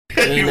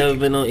ain't never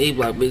been on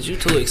E-Block, bitch. You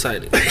too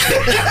excited.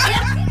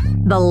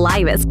 The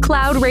livest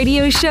cloud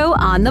radio show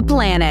on the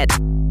planet.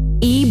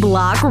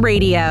 E-Block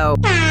Radio.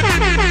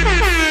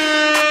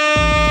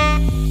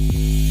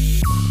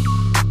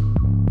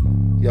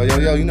 Yo,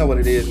 you know what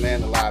it is,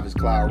 man. The livest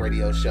cloud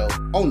radio show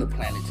on the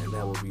planet. And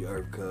that will be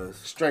Earth, cuz.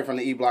 Straight from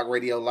the E-Block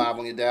Radio live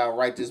on your dial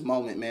right this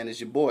moment, man. It's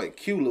your boy,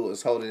 Q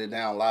Lewis, holding it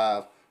down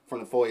live from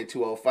the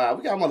 48205.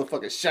 We got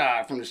motherfucking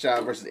Shy from the Shy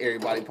vs.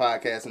 Everybody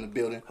podcast in the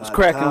building. It's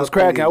cracking. I was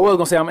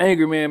gonna say I'm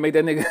angry, man. Make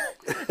that nigga.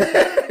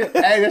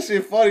 Hey, that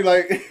shit funny.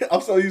 Like,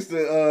 I'm so used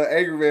to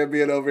Angry Man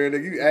being over here,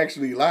 nigga. You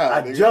actually live.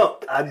 I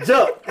jumped.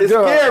 It's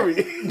scary.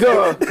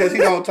 Because he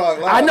don't talk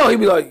loud. I know he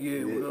be like,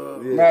 yeah, what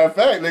up? Yeah. Matter of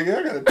fact, nigga,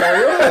 I gotta turn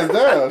your ass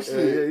down.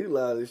 Shit. Yeah, you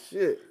loud as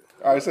shit.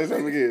 All right, say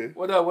something again.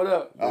 What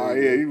up? Oh,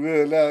 yeah, you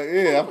good now.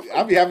 Yeah,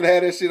 I be having to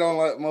have that shit on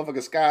like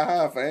motherfucking Sky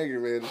High for Angry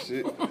Man and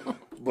shit.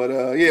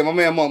 But, yeah, my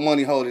man Monk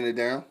Money holding it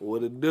down.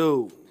 What it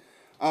do?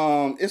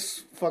 It's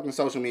fucking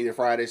Social Media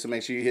Friday, so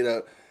make sure you hit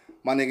up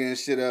my nigga and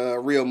shit,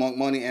 Real Monk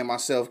Money, and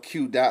myself,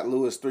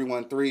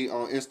 Q.Lewis313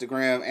 on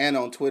Instagram and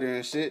on Twitter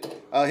and shit.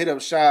 Hit up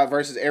Shy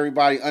vs.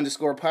 Everybody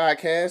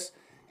 _podcast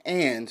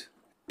and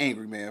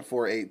Angry Man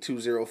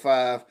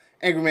 48205.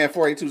 Angry Man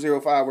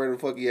 48205, where the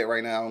fuck you at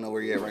right now? I don't know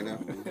where you at right now.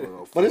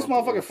 But it's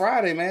motherfucking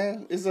Friday,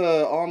 man. It's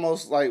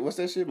almost like, what's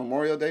that shit?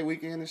 Memorial Day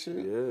weekend and shit?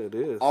 Yeah, it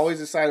is. Always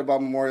excited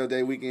about Memorial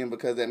Day weekend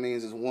because that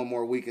means it's one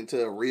more week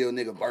until a real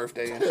nigga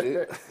birthday and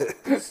shit.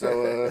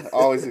 So,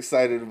 always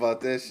excited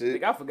about that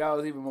shit. I forgot it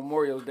was even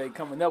Memorial Day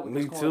coming up with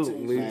Me this too.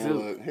 quarantine. Me Man, too.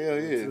 look, hell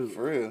yeah,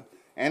 for real.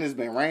 And it's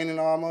been raining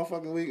all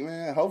motherfucking week,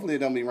 man. Hopefully it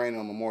don't be raining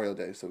on Memorial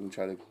Day so we can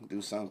try to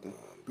do something.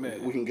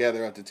 Man. We can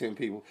gather up to 10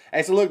 people.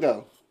 Hey, so look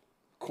though.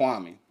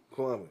 Kwame.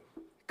 Kwame.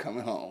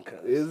 Coming home, cuz.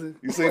 Is it?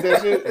 You seen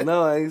that shit?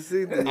 No, I ain't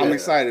seen that. I'm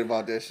excited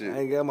about that shit. I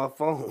ain't got my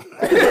phone.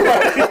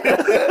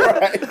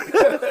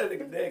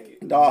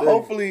 Dog,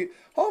 hopefully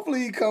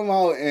he come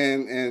out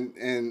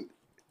and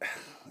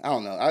I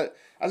don't know.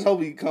 I just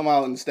hope he come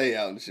out and stay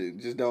out and shit.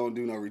 Just don't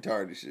do no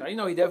retarded shit. Now, you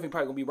know he definitely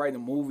probably gonna be writing a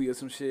movie or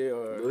some shit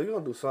Well, he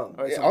gonna do something.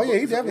 or Yeah, some oh yeah, he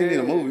books or definitely need a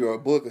something. movie or a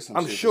book or some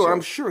I'm shit. sure.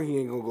 I'm sure he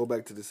ain't gonna go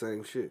back to the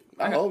same shit.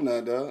 I hope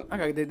not, dog. I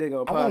gotta get that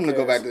nigga on a I want him to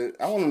go back podcast.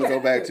 to. I want him to go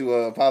back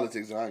to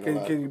politics. I ain't gonna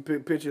lie. Can you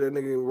picture that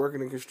nigga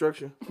working in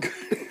construction?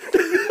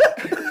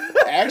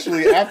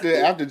 Actually,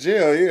 after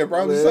jail, yeah,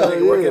 probably Yeah, so.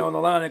 He working on the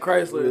line in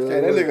Chrysler. Hey,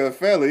 that nigga a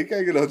fella. He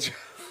can't get no job.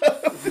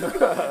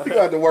 He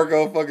got to work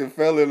on fucking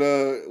felon.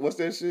 What's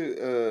that shit?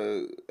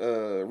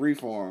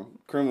 Reform,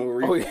 criminal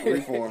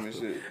reform and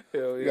shit.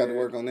 Hell You got to yeah.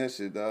 work on that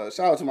shit, dog.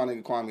 Shout out to my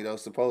nigga Kwame though.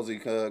 Supposedly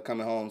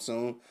coming home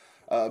soon.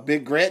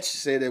 Big Gretch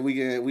said that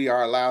we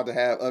are allowed to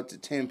have up to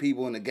 10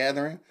 people in the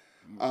gathering.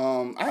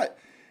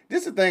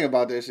 This the thing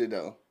about that shit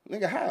though,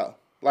 nigga. How?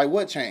 Like,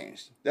 what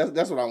changed?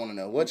 That's what I want to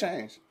know. What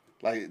changed?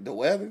 Like the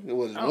weather? It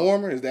was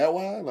warmer. Is that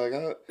why? Like,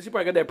 She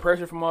probably got that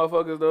pressure from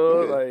motherfuckers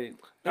though. Yeah. Like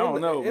I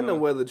don't know. And the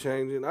man. weather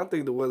changing. I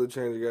think the weather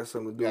changing got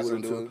something to do Got with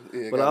it something to too. do with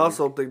it. Yeah, but I gotta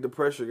also think the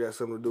pressure got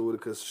something to do with it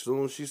because as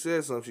soon as she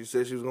said something, she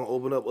said she was gonna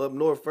open up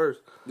north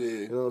first. yeah.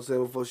 You know what I'm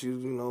saying? Before she,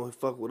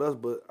 fuck with us.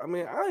 But I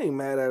mean, I ain't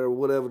mad at her.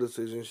 Whatever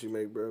decision she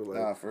make, bro. Like,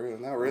 Nah, for real,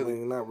 not really. I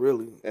mean, not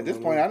really. At this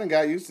point, I done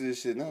got used to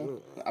this shit now.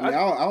 I mean,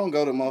 I don't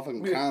go to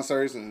motherfucking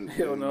concerts and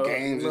Hell no.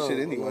 games and shit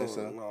anyway.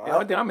 So Yeah,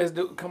 only thing I miss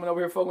coming over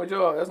here fucking with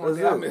y'all. That's one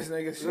thing I miss,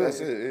 nigga. Shit. that's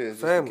it. Yeah,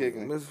 just family.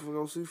 kicking it. Miss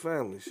go see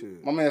family.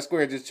 Shit. My man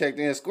Square just checked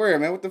in. Square,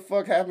 man, what the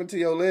fuck happened to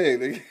your leg?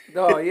 Nigga?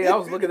 No, yeah, I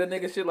was looking at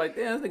that nigga shit like,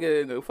 damn, this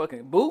nigga in the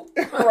fucking boot.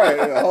 Right,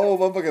 a whole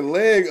motherfucking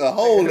leg, a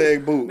whole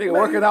leg boot. Nigga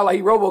working out like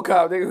he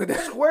RoboCop, nigga.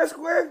 Square.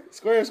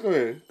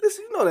 Square.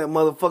 Listen, you know that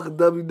motherfucker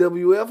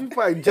WWF. He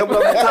probably jumping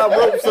off the top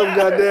rope some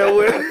goddamn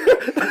way.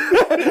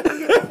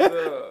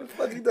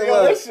 Fuck you talking Yo,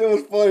 that about? shit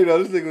was funny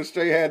though. This nigga was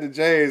straight had the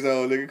J's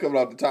on, nigga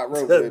coming off the top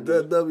rope. That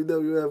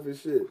WWF and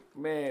shit.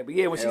 Man, but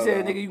yeah, when she Hell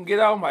said, no. nigga, you can get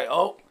out, I'm like,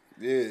 oh,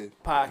 Yeah,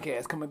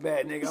 podcast coming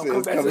back, nigga. I'm Said coming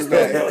it's back to the coming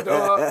back. studio,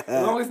 dog.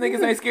 As long as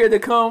niggas ain't scared to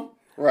come,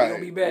 right.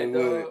 gonna be back, We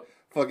with dog. it.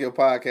 Fuck your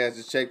podcast.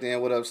 Just checked in.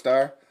 What up,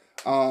 Star?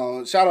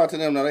 Shout out to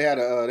them though. They had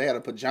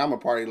a pajama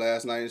party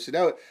last night and shit.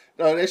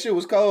 That shit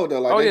was cold though.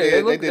 Like Oh, they yeah,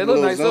 did, they did look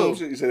little nice, Zoom too.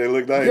 shit. You said they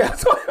look nice.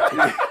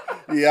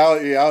 yeah.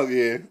 I was.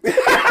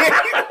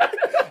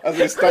 I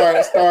said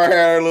Star had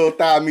her little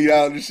thigh meat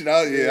out and shit.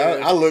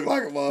 I look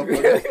like a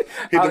motherfucker.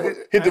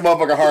 Hit the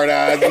motherfucker hard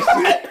eyes and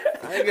shit.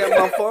 I ain't got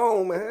my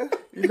phone, man.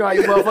 You know how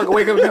you motherfucker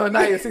wake up in the middle of the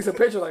night and see some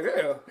picture like,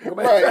 yeah, go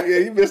back. Right, yeah,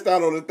 you missed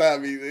out on the thigh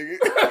meat, nigga.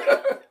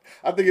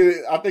 I think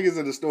it's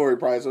in the story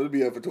price, so it'll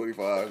be up for $25.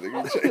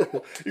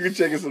 Nigga. You can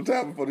check it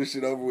sometime before this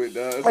shit over with,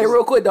 dog. Hey,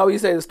 real quick, though, you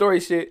say the story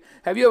shit.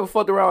 Have you ever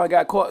fucked around and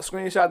got caught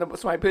screenshotting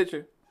somebody's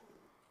picture?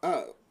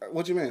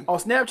 What you mean? On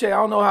Snapchat, I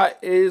don't know how it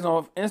is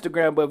on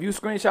Instagram, but if you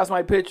screenshot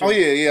somebody's picture, Oh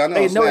yeah, I know.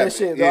 they know that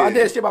Snap. shit, though. Yeah. I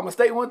did that shit by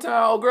mistake one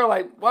time. Oh, girl,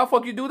 like, why the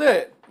fuck you do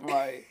that? I'm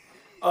like,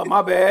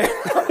 my bad.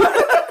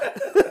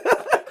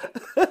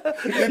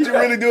 Did you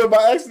really do it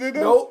by accident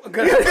though? Nope.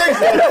 Because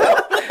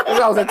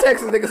I was in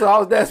Texas, nigga, so I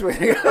was desperate.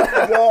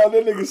 Nigga. No,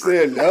 that nigga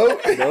said no.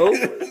 Nope.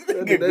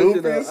 I did goofy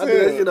that as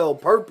shit hell. on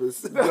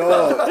purpose.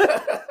 Dog.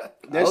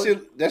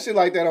 That shit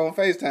like that on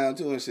FaceTime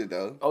too and shit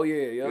though. Oh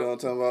yeah, You know what I'm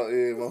talking about?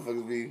 Yeah,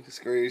 motherfuckers be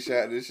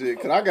screenshotting this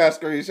shit. Cause I got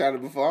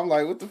screenshotted before. I'm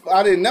like, what the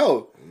I didn't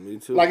know. Me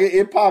too. Like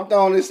it popped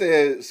on, it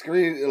said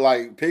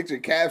picture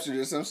captured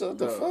or something. What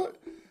the fuck?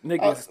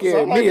 Niggas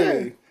scared me.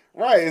 That.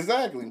 Right,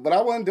 exactly. But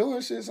I wasn't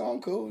doing shit, so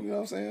I'm cool. You know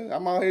what I'm saying?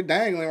 I'm out here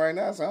dangling right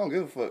now, so I don't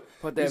give a fuck.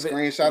 Put that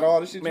screenshot all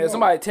the shit. Man,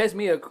 somebody text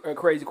me a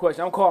crazy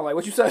question. I'm calling like,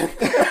 what you say?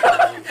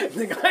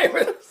 Nigga,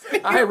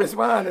 I ain't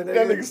responding.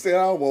 That nigga said,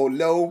 I want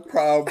no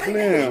problem.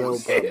 No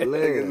problem.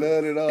 Nigga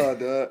love it all,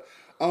 dog.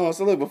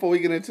 So look, before we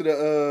get into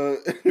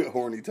the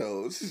horny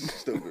toes,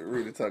 stupid,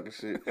 really talking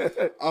shit.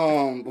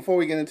 Before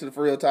we get into the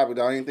for real topic,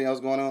 dog, anything else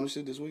going on and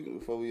shit this week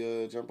before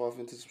we jump off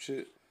into some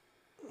shit?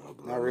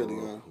 Not really,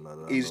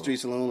 Easy Street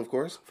Saloon, of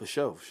course. For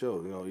sure.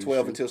 You know,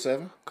 12 until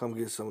 7. Come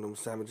get some of them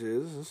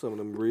sandwiches and some of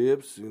them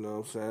ribs. You know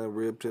what I'm saying?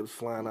 Rib tips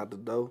flying out the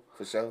door.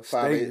 For sure.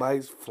 Steak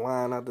bites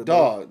flying out the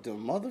door. Dog, the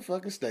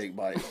motherfucking steak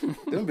bites.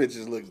 Them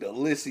bitches look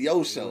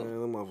delicioso.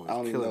 Man, I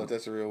don't even know if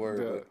that's a real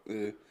word, but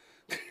yeah.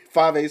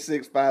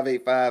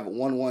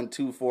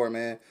 586-585-1124,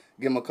 man.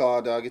 Give them a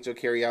call, dog. Get your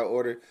carry-out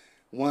order.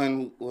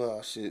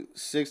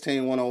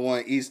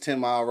 16101 East 10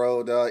 Mile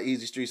Road, dog.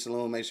 Easy Street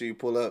Saloon. Make sure you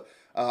pull up.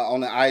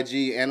 On the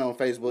IG and on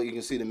Facebook, you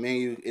can see the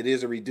menu. It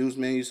is a reduced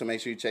menu, so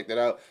make sure you check that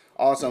out.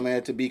 Also,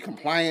 man, to be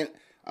compliant,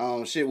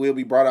 shit will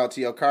be brought out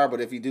to your car,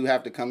 but if you do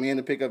have to come in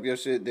to pick up your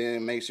shit,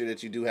 then make sure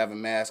that you do have a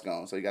mask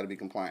on, so you got to be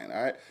compliant,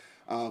 all right?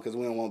 Because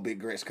we don't want Big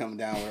Grits coming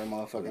down with her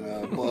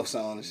motherfucking buffs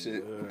on and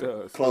shit.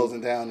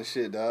 Closing down and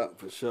shit, dog.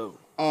 For sure.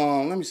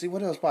 Let me see.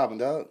 What else popping,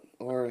 dog?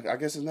 Or I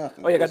guess it's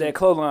nothing. Oh, yeah, got that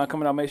clothesline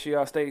coming out. Make sure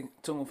y'all stay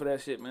tuned for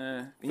that shit,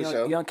 man.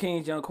 Sure. Young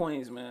kings, young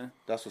queens, man.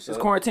 That's what's this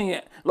up.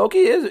 Quarantine, low-key,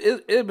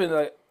 it's been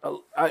like,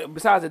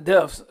 besides the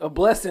deaths, a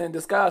blessing in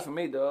disguise for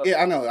me, dog.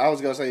 Yeah, I know. I was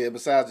going to say,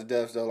 besides the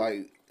deaths, though,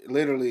 like,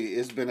 literally,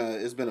 it's been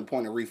a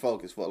point of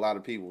refocus for a lot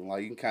of people.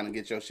 Like, you can kind of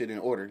get your shit in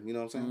order. You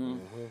know what I'm saying?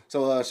 Mm-hmm.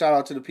 So, shout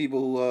out to the people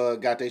who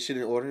got their shit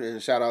in order,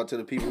 and shout out to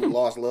the people who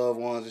lost loved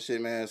ones and shit,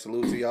 man.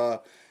 Salute to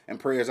y'all, and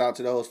prayers out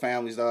to those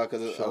families, dog.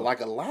 Because like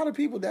a lot of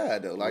people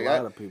died though. Like a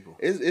lot of people.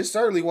 It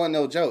certainly wasn't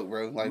no joke,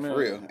 bro. Like for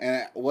real.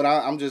 And what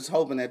I'm just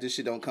hoping that this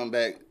shit don't come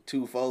back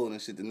twofold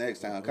and shit the next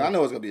time. Cause I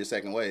know it's gonna be a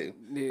second wave.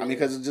 Yeah. I mean,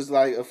 because it's just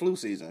like a flu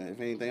season, if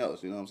anything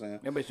else. You know what I'm saying?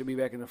 That bitch should be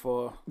back in the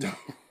fall.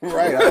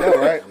 Right, I know,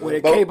 right? With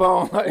a cape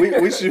on.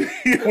 We should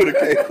with a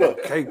cape on.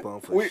 Cape on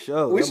for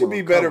sure. We should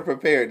be better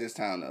prepared this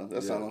time though.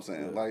 That's all I'm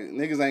saying. Like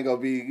niggas ain't gonna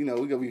be, we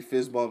gonna be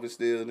fist bumping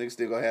still. Niggas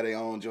still gonna have their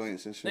own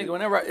joints and shit. Nigga,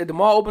 whenever if the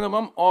mall open up,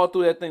 I'm all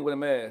through that thing with a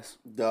mask.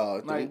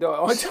 Dog. Like,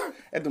 dog.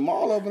 At the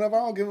mall open up, I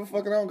don't give a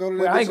fuck. I don't go to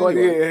that. I ain't going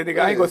to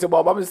nigga. I ain't going to the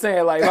mall. I'm just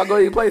saying, like, if I go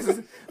to these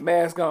places,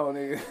 mask on,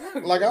 nigga.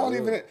 Like, I don't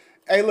even.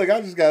 Hey, look,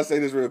 I just gotta say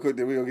this real quick.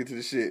 Then we gonna get to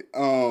the shit.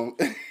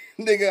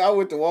 Nigga, I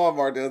went to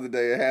Walmart the other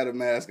day and had a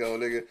mask on,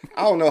 nigga.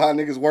 I don't know how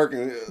niggas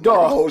working the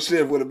whole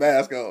shift with a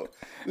mask on.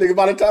 Nigga,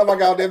 by the time I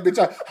got that bitch,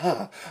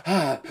 nigga,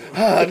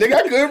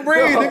 I couldn't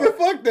breathe. Nigga,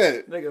 fuck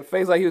that. Nigga,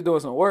 face like he was doing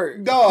some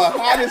work. Dog,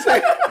 I didn't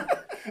say.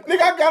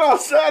 Nigga, I got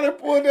outside and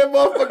pulled that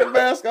motherfucking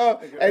mask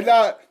off. And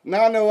now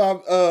I know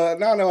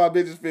how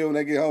bitches feel when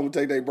they get home and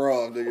take their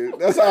bra off, nigga.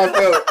 That's how I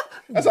felt.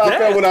 That's how I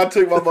felt when I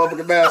took my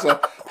motherfucking mask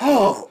off.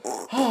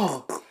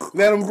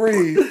 Let them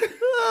breathe.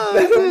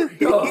 Take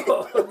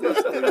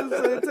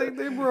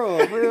their bra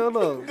off. Hell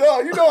no.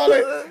 Dog, you know how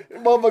they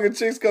motherfucking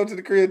chicks come to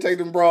the crib and take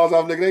them bras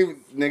off, nigga.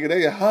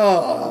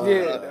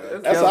 Yeah.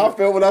 That's how I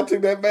felt when I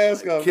took that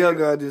mask off.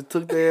 Kilgore just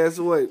took their ass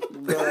away.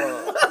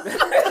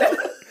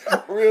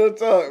 Real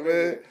talk,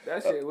 man.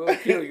 That shit will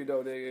kill you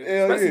though, nigga.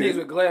 Especially niggas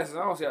with glasses.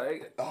 I don't see how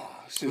they...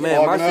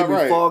 Man, my shit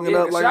be fogging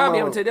up like I'll be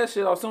able to take that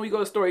shit off. Soon we go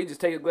to the store, he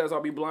just take his glasses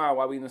off, be blind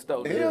while we in the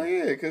store. Hell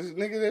yeah, because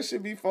nigga, that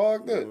shit be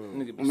fogged up.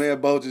 My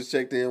man Bo just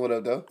checked in. What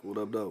up, though? What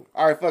up, though?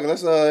 All right, fuck it.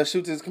 Let's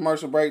shoot this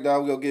commercial break,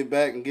 dog. We gonna get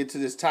back and get to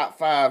this top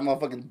 5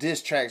 motherfucking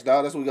diss tracks,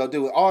 dog. That's what we gonna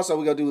do. Also,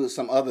 we gonna do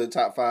some other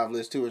top 5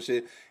 lists too and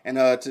shit. And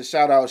to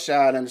shout out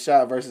Shad and the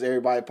Shot versus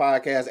Everybody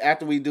podcast.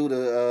 After we do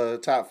the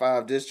top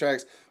 5 diss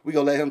tracks, we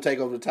gonna let him take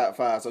over the top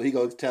 5. So he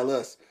gonna tell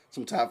us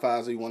some top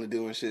 5s we want to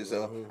do and shit.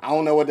 So I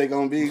don't know what they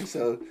gonna be.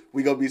 So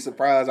we gonna be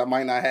surprised. I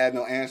might not have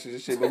no answers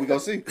and shit, but we gonna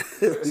see.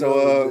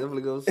 So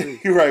definitely gonna see.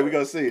 You're right. We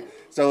gonna see.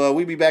 So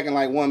we be back in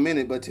like 1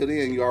 minute, but till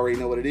then you already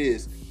know what it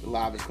is. The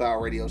Live is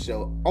Cloud radio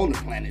show on the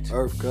planet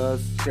Earth,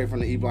 cuz. Straight from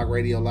the E-Block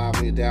Radio live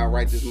on your dial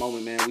right this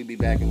moment, man. We be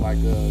back in like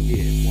 1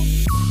 minute.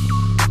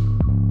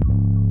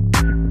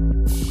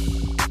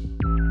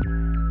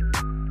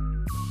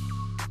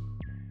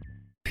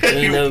 You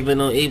ain't never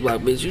been on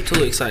E-Block, bitch. You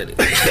too excited.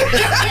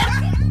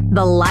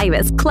 The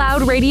livest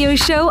cloud radio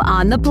show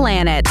on the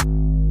planet.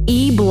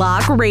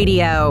 E-Block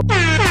Radio.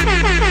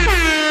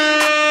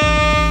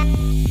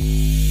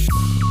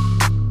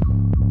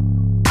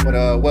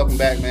 But welcome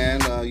back,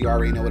 man. You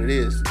already know what it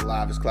is. The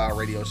Live is Cloud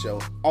radio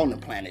show on the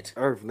planet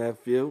Earth,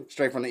 nephew.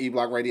 Straight from the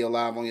E-Block Radio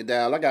live on your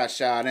dial. I got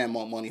Shad and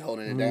Monk Money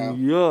holding it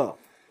down. Yeah.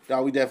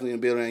 Dog, we definitely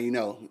in the building, and you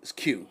know, it's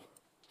Q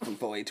from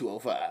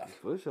 48205.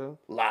 For sure.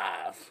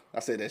 Live. I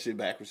said that shit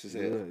backwards as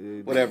hell.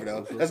 Yeah, whatever,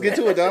 though. Let's get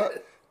to it, dog.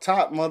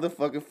 top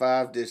motherfucking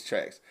 5 diss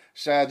tracks.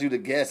 Shad, you the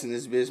guest in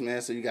this bitch,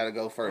 man, so you gotta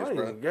go first,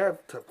 bro.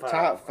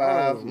 Top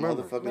 5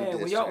 motherfucking Man,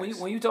 diss tracks.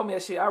 when you told me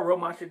that shit, I wrote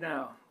my shit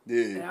down.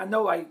 Yeah. And I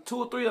know like 2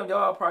 or 3 of them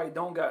y'all probably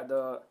don't got,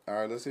 dog. All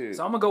right, let's hear it.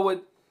 So I'm gonna go with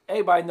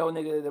everybody know,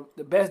 nigga.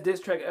 The best diss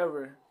track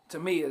ever to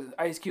me is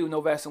Ice Cube,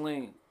 No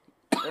Vaseline.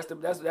 That's the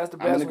best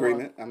I'm in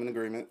one.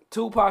 agreement.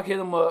 Tupac hit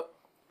him up.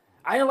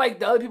 I didn't like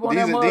the other people on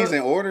that mug. These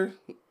in order?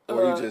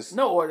 Or you just...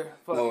 No order.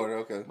 Fuck No it. order,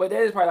 okay. But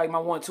that is probably like my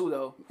 1-2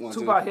 though. 1-2.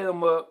 Tupac hit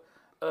him up.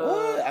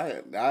 What?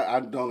 I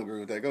don't agree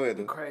with that. Go ahead,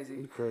 though.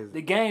 Crazy.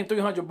 The Game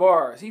 300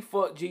 bars. He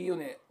fucked G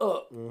Unit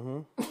up.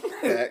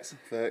 Facts.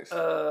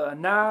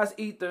 Nas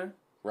Ether.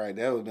 Right,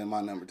 that would have been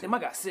my number 2. Damn, I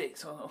got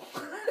 6. Hold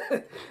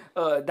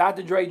on.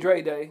 Dr. Dre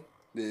Day.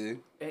 Yeah.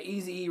 And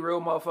Eazy-E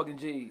Real Motherfucking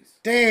G's.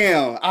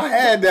 Damn, I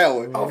had that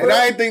one. And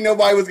I didn't think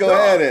nobody was going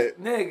to have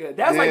that. Nigga,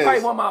 that's like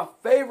probably one of my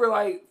favorite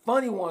like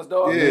funny ones,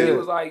 dog. Yeah. It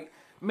was like,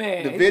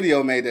 man. The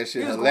video made that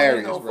shit he was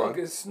hilarious, going in on bro.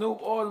 fucking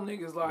Snoop, all them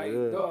niggas like,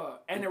 dog.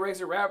 And the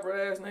racer rapper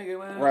ass nigga,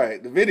 man.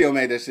 Right, the video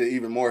made that shit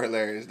even more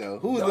hilarious, though.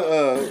 Who was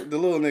the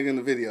little nigga in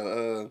the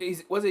video?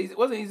 Wasn't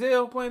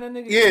Ezell playing that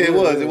nigga? Yeah, it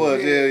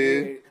was.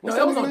 Yeah. No,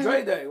 that was on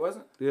Dre Day,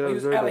 wasn't it? Yeah, he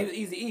was Dre acting Day. like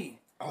Eazy-E.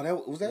 Oh,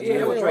 that was that? Yeah,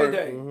 it was Dre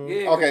Day.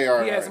 Yeah, Okay, all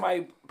right. He had all right.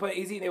 somebody put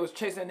Eazy, and they was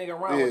chasing that nigga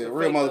around. Yeah, with the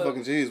Real fake,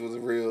 Motherfucking G's was a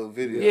real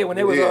video. Yeah, when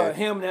they was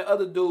him and that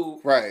other dude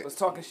Right. was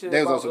talking shit. They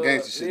was about, on some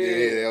gangster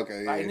shit. Yeah,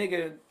 okay, Like yeah.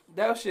 nigga,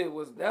 that shit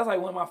was like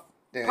one of my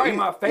Damn, probably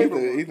my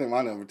favorite. one. Ethan,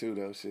 my number 2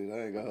 though. Shit,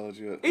 I ain't gonna hold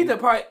you up. Ether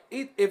probably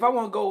if I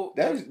want to go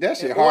That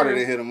shit in harder order,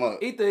 than hit him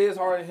up. Ether is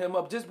harder than him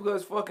up just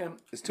because fucking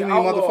It's too the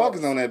many Outlaws.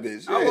 motherfuckers on that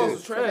bitch. Yeah, Outlaws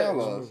was fuck trash.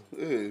 Outlaws.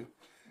 Yeah.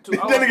 Two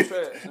Outlaws was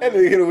trash. That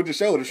nigga hit him with the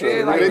shoulder shrug.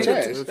 Yeah, like, They nigga,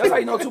 trash. that's how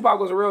you know Tupac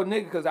was a real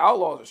nigga because the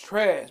Outlaws was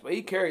trash, but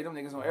he carried them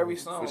niggas on every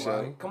song. For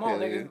sure. Like, come on,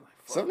 Yeah, nigga. yeah.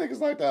 Some niggas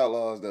like the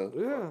Outlaws though.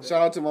 Yeah.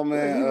 Shout out to my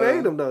man. He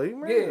made them though. He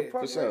made yeah, them.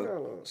 For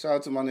sure. Shout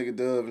out to my nigga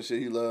Dub and shit.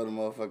 He love the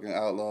motherfucking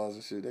Outlaws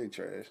and shit. They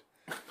trash.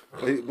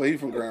 but he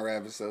from Grand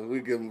Rapids, so we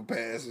give him a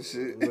pass and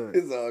shit.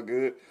 It's all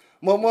good.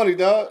 More money,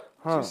 dog.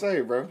 What you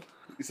say, bro?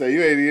 You say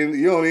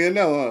you don't even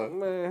know, huh?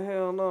 Man,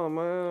 hell no,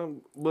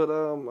 man. But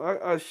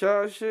I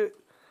shot shit.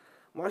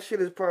 My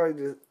shit is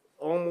probably just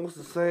almost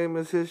the same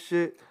as his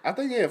shit. I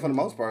think for the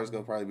most part it's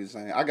gonna probably be the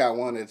same. I got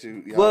one that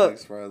y'all But-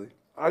 think's probably.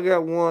 I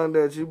got one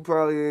that you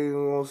probably ain't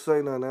even gonna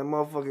say nothing. That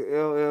motherfucking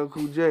LL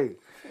Cool J.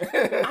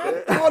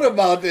 I thought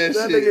about that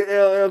That shit.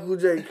 nigga LL Cool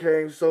J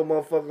came so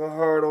motherfucking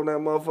hard on that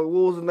motherfucker.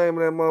 What was the name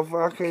of that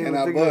motherfucker? I can't Can even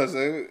I think buzz?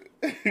 of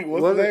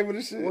What's Was the it? name of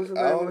the shit? What's the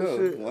I name don't of the know.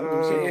 shit? One of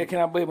them shit. Yeah, can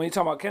I believe when you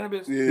talking about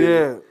cannabis?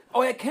 Yeah.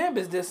 Oh, that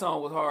cannabis this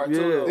song was hard Yeah.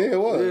 too. Though. Yeah, it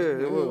was.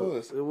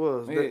 Yeah, it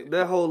was. Yeah.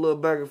 That whole little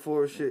back and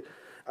forth shit.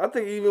 I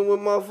think even with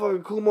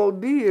motherfucking Kumo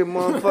D and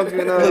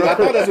motherfucking Look, I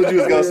thought that's what you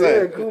was gonna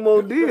say. Yeah,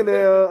 Kumo D and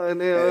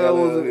LL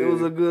was yeah. it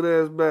was a good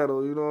ass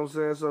battle. You know what I'm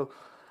saying? So,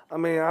 I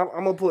mean, I'm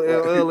gonna put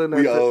LL in that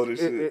We old as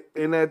shit.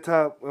 in my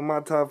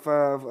top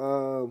 5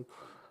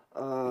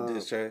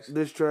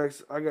 Diss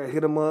tracks. I got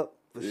Hit 'Em Up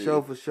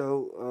for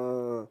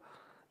sure.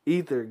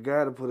 Ether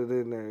gotta put it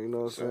in there. You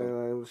know what I'm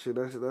saying? Like, shit,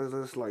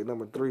 that's like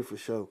number 3 for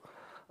sure.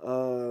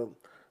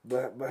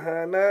 But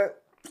behind that,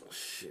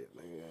 shit,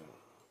 nigga.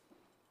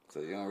 So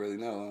you don't really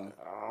know,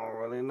 huh? I don't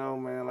really know,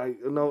 man. Like,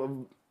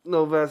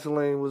 no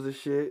Vaseline was the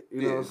shit.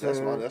 You know what I'm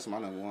saying? That's my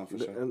number 1 for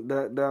sure. And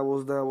that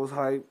was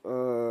hype.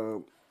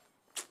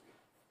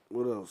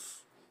 What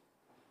else?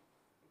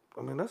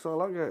 I mean, that's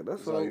all I got.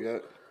 That's all. you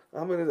got?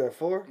 How many is that?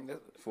 4?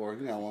 4.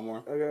 You got one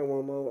more? I got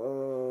one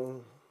more.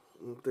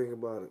 Let me think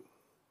about it.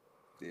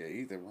 Yeah,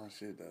 Ether one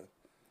shit though.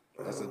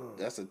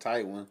 That's a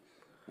tight one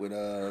with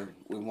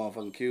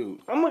motherfucking Cube.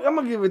 I'm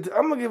gonna give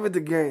it the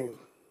Game.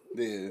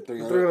 Yeah,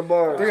 300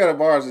 bars. 300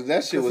 bars.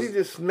 That shit was. He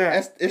just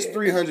snapped. It's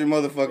 300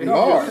 motherfucking No,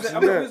 bars. I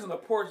remember we was on the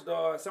porch,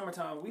 dog.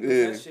 Summertime, we did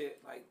Yeah. that shit.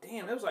 Like,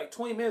 damn, it was like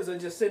 20 minutes of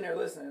just sitting there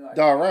listening. Like,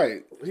 Dog,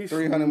 right? He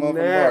 300 motherfucking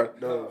snapped, bars.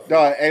 though.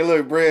 Dog, hey,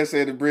 look, Brad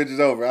said the bridge is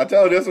over. I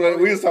told you that's what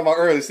we was talking about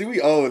earlier. See, we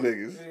old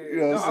niggas.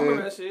 You know what I I'm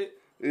remember saying? that shit.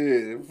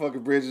 Yeah, the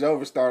fucking bridge is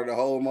over. Started the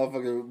whole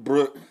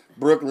motherfucking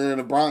Brooklyn and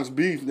the Bronx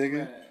beef,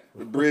 nigga.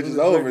 The bridge is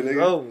over,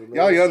 nigga. over, nigga.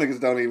 Y'all young niggas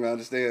don't even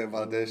understand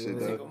about that shit,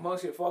 though. Among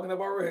shit fucking up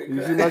already.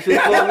 You see my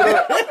shit fogging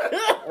up?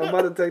 I'm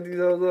about to take these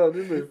hoes off.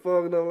 This bitch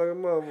fogging up like a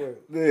motherfucker.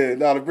 Yeah,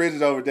 no, the bridge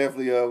is over.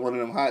 Definitely one of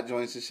them hot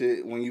joints and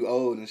shit when you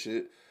old and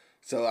shit.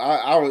 So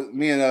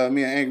me and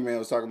Angry Man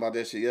was talking about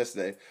that shit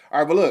yesterday. All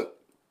right, but look,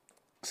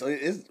 so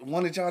it's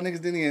one that y'all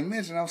niggas didn't even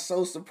mention. I'm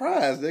so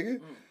surprised, nigga.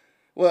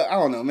 Well, I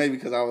don't know, maybe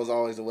because I was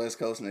always a West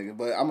Coast nigga,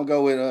 but I'm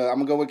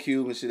gonna go with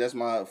Cube and shit. That's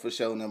my for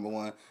sure number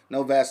 1.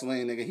 No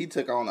Vaseline, nigga. He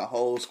took on the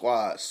whole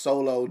squad,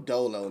 solo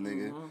dolo,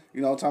 nigga.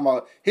 You know what I'm talking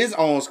about? His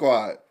own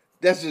squad.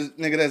 That's just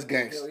nigga. That's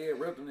gangsta. Hell yeah,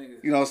 rip the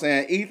niggas. You know what I'm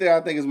saying? Ether, I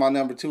think, is my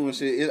number 2 and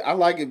shit. I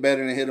like it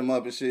better than Hit 'Em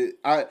Up and shit.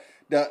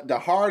 The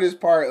hardest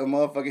part of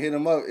motherfucking Hit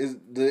 'Em Up is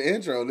the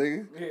intro,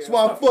 nigga. That's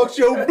why I fucked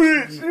your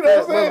bitch. You know what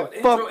I'm saying?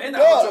 Intro and the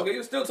up. outro, he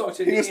was still talking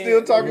shit. He was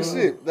still talking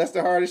shit. That's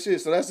the hardest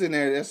shit. So that's in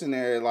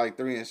there at like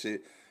 3 and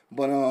shit.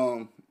 But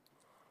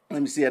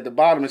let me see at the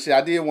bottom and shit.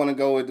 I did want to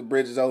go with the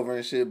bridges over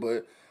and shit,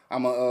 but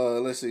I'm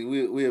let's see,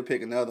 we'll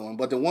pick another one.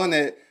 But the one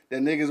that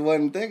niggas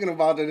wasn't thinking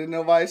about that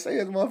nobody say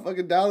is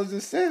motherfucking dollars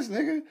and cents,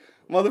 nigga.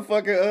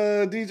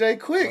 Motherfucking DJ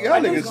Quick.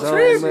 Y'all niggas Don't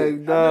tripping.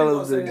 make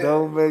dollars and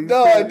don't make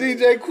No, sense.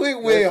 DJ Quick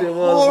went That shit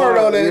was hard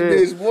on that yeah.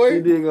 bitch, boy.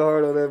 He did go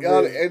hard on that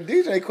Y'all, bitch. and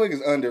DJ Quick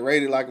is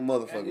underrated like a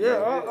motherfucker. Yeah,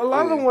 bro. a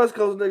lot of them West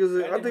Coast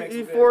niggas. I think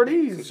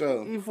E40s. For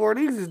sure.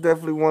 E40s is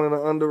definitely one of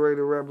the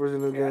underrated rappers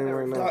in the game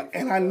right now. Dog,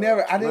 and I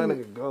That didn't.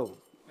 nigga go.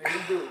 Man,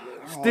 he do it,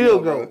 bro. Still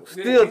know, go. bro.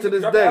 Still to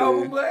this Dropped the day.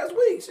 album last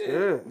week. Shit.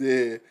 Yeah.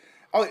 Yeah.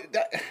 Oh,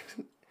 that.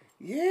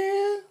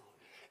 Yeah.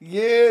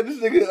 Yeah. This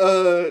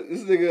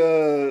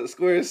nigga,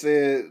 Square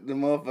said the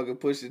motherfucker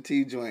pushed the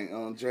T joint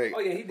on Drake. Oh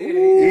yeah, he did.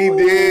 He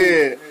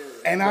did.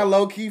 And I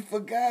low key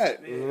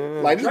forgot.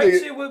 Like this Drake nigga.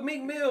 shit with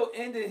Meek Mill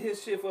ended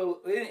his shit for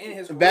in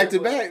his Back to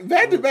career,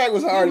 back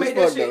was but hard he as made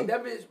that fuck shit. though.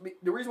 That bitch.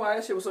 The reason why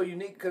that shit was so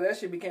unique because that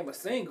shit became a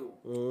single.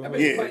 That bitch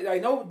Yeah. played,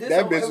 like no, this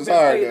That song bitch ever was been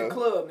hard, played in though. the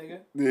club, nigga.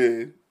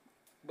 Yeah,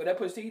 But that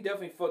Push T, he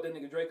definitely fucked that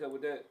nigga Drake up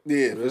with that.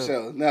 yeah, for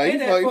sure. Nah, he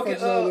And that fucked fucking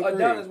his own little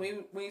Adonis career.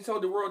 when he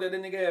told the world that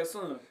nigga had a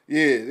son.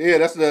 Yeah,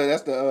 that's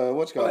the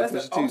what you Oh, call that's it? the,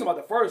 Pusha I'm talking T. about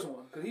the first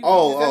one because he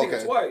Oh, did that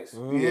okay. nigga twice.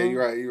 Yeah,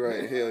 you're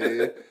right. Hell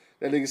yeah.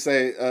 That nigga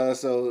say,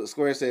 so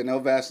Square said no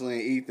Vaseline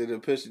ether, the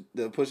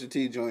Pusha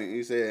T joint,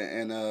 he said,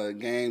 and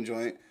Game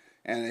joint,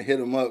 and it hit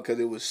him up because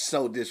it was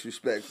so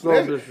disrespectful.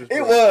 Disrespectful.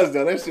 It was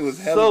though. That shit was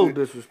hella So dis-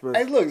 disrespectful.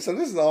 Hey, look, so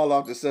this is all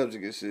off the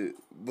subject and shit.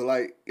 But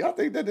like, y'all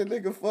think that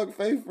nigga fuck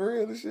Faith for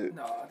real and shit?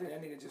 No, I think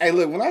that nigga just. Hey,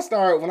 look, when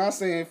I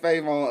seen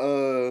Faith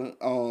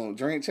on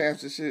Drink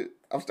Champs and shit,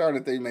 I'm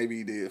starting to think maybe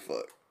he did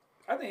fuck.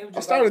 I think it was I'm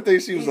just starting to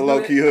think she was a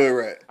low key hood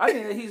rat. I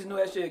think that he just knew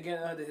that shit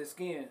getting under his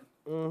skin.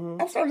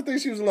 I'm starting to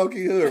think she was a low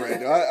key hood rat.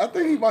 Though. I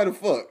think he might have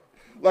fucked.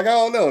 Like I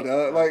don't know,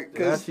 dog. Like,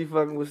 Now cause she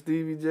fucking with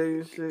Stevie J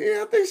and shit.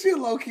 yeah, I think she a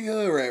low key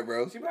hood rat,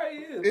 bro. She probably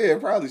is. Yeah,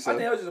 probably I so.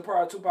 think that was just a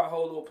part of Tupac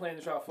whole little plan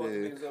to try to fuck Yeah.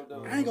 niggas up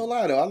though. I ain't gonna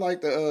lie though. I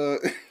like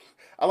the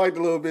I like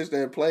the little bitch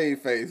that played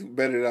Faith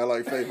better than I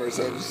like Faith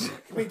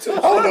herself. Me too. I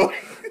don't know.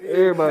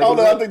 Everybody. I don't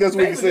know. I think that's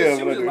what Faith you was said. just-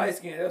 She but I was do. light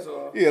skinned, that's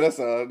all. Yeah, that's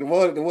the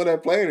one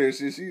that played her.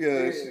 She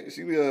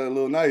a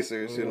little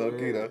nicer and shit, low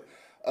key though.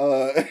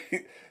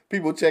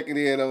 People checking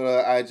in on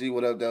IG.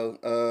 What up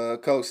though?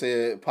 Coke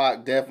said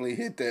Pac definitely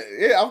hit that.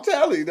 Yeah, I'm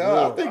telling you,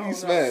 dog. I think he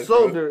smashed.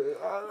 So bro. dirty.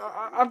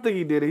 I think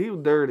he did it. He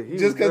was dirty.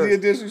 Just because he a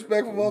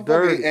disrespectful motherfucker,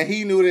 Dirty. and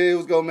he knew that it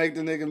was gonna make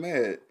the nigga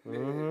mad.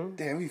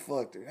 Damn, he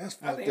fucked her. That's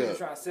I fucked think he was up.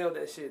 trying to sell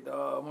that shit,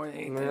 dog, more than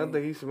anything. Man, I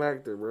think he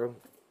smacked her, bro.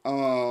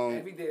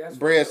 If he did, that's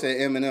Brad fucked up. said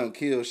Eminem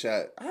kill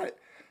shot.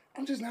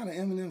 I'm just not an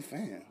Eminem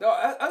fan.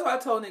 Dog, that's why I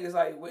told niggas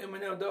like with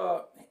Eminem,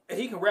 dog,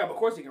 he can rap. Of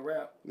course he can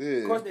rap. Yeah.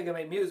 Of course nigga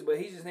make music, but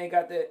he just ain't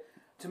got that.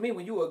 To me,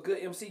 when you a good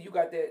MC, you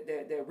got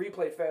that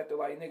replay factor.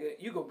 Like nigga,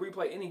 you can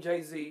replay any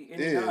Jay-Z,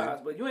 any Yeah. Nas,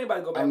 but you ain't about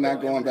to go back. I'm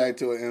not to going Eminem. back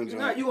to an M You're joint.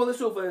 not. You gonna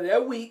listen to it for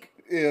that week?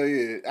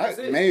 Yeah. That's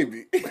it.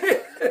 Maybe.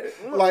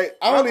 Like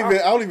I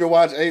don't even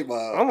watch 8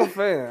 Ball. I'm a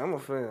fan.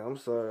 I'm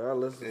sorry. I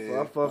listen.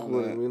 Yeah, I fuck I'm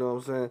with not. him. You know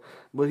what I'm saying?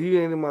 But he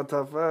ain't in my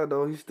top 5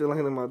 though. He still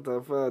ain't in my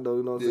top 5 though.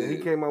 You know what I'm saying? He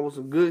Yeah. came out with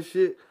some good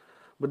shit.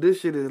 But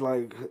this shit is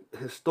like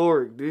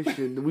historic. This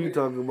shit that we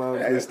talking about.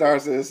 Hey, Star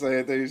said the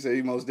same thing. He said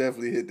he most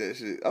definitely hit that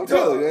shit. I'm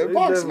telling you, that He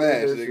Pac definitely smash,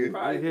 hit that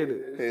nigga. shit. He hit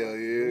it. Hell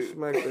He yeah.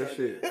 smacked that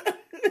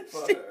shit.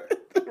 Fuck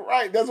her.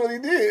 Right, that's what he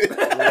did.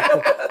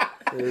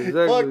 Yeah, exactly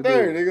Fuck what he that,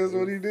 did. nigga. That's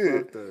what he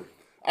did. Fuck that.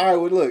 All right,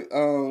 well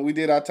look, we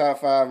did our top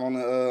 5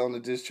 on the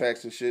diss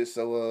tracks and shit.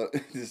 So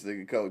this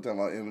nigga Coke talking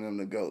about Eminem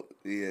the GOAT.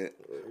 Yeah,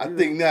 I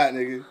think not,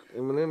 nigga.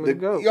 Eminem the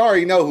GOAT. You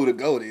already know who the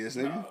GOAT is,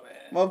 nigga.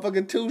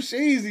 Motherfucking Too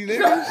Sheezy,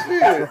 nigga.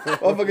 Shit.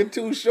 Motherfucking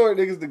Too Short,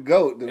 nigga's the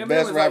GOAT, the Eminem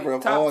best was, rapper like,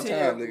 of top all 10.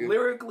 time, nigga.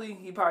 Lyrically,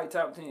 he probably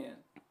top 10.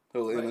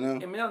 Who, Like,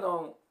 Eminem? Eminem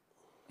don't.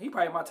 He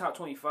probably my top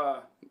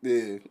 25.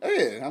 Yeah,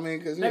 I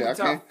mean, cause Maybe yeah, I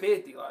top can't.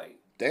 50. Like,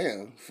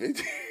 Damn,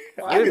 50.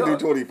 well, I can do don't-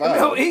 25.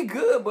 No, he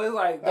good, but it's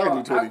like, I can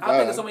dog, do I think 25.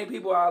 there's so many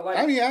people I like.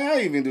 I mean,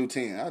 I even do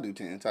 10. I'll do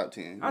 10, top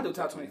 10. I do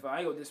top 25. I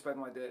ain't gonna disrespect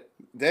him like that.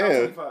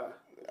 Damn. Top 25.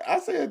 I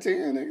said 10,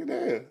 nigga.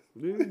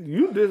 Damn.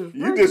 You disrespect.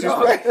 You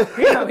disrespect.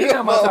 He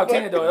not my top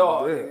 10 though at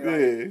all.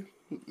 Yeah.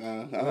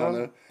 I don't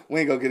know. We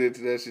ain't gonna get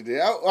into that shit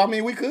there. I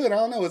mean, we could. I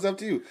don't know. It's up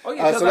to you. Oh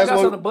yeah, so I got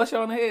what, something to bust you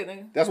on the head,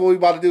 nigga. that's what we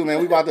about to do, man.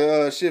 We about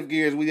to shift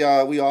gears. We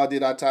all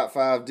did our top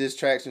 5 diss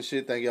tracks and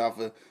shit. Thank y'all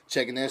for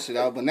checking that shit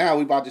out. But now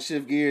we about to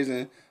shift gears,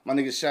 and my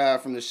nigga Shy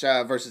from the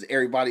Shy versus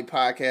Everybody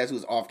podcast,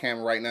 who's off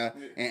camera right now,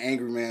 and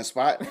Angry Man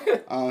Spot.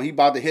 He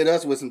about to hit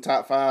us with some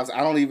top 5s.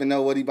 I don't even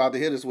know what he about to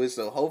hit us with,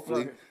 so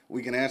hopefully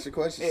we can answer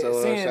questions. Yeah,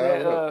 So seeing Shy,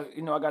 that, what up?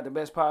 I got the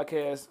best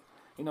podcast,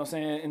 you know what I'm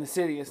saying, in the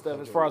city and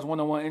stuff as far as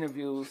one-on-one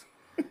interviews.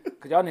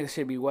 Cause y'all niggas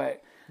should be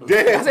whack. I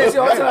Damn. say shit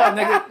all the time,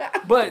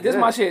 nigga. But this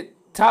my shit.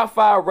 Top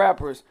 5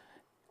 rappers.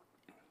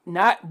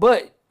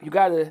 But you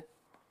gotta,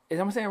 is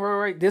I'm saying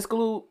right?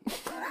 Disclude?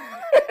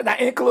 Not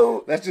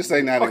include. Let's just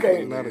say not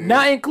Okay, included.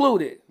 not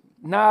included.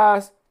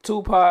 Nas,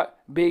 Tupac,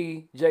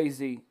 Biggie,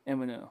 Jay-Z,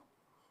 Eminem.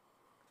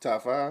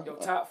 Top 5? Your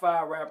top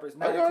 5 rappers.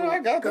 Not Okay, I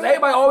got that. because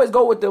everybody always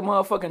go with the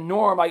motherfucking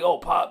norm, like, oh,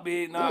 Pop,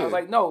 Big, Nas. Yeah.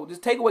 Like, no,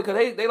 just take away,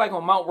 because they like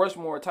on Mount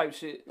Rushmore type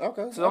shit.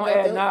 Okay. So don't I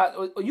got add that.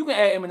 Nas. Or you can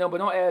add Eminem, but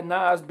don't add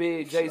Nas,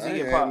 Big, Jay-Z, I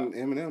ain't and Pop. adding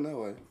Eminem that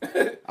way.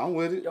 I'm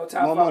with it. Your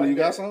top More 5 money. You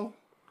there. got some?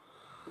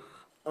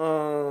 Yeah,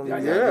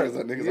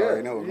 niggas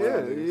already know what mine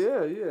is.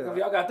 If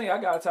y'all got to think, I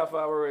got a top 5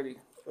 already.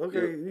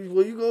 Okay,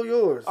 well, you go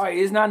yours. All right,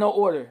 it's not no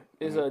order.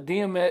 It's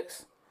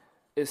DMX,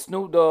 it's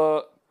Snoop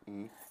Dogg,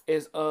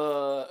 it's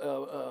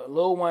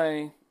Lil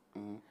Wayne,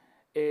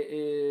 it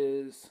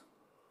is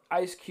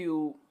Ice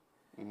Cube,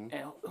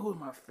 and who's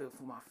my fifth?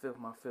 My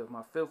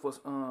fifth was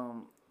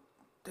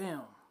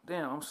damn,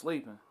 I'm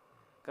sleeping.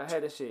 I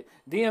had that shit.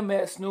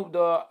 DMX, Snoop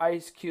Dogg,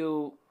 Ice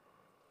Cube,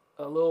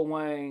 Lil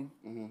Wayne,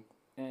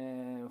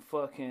 and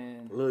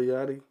fucking Lil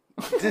Yachty.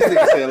 This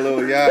nigga said Lil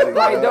Yachty.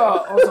 like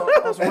dog on some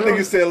That nigga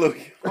real, said Lil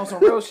Yachty. on some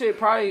real shit.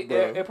 Probably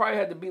it probably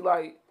had to be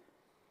like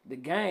The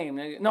Game,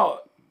 nigga. No,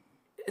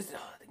 it's The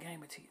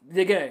Game.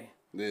 The Game.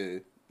 Yeah.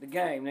 The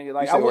Game, nigga.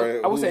 Like You said I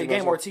would who's say your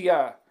Game or first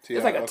T.I.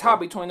 It's like a okay. tie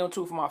between them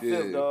two for my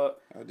fifth, dog.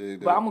 I did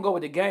that. But I'm gonna go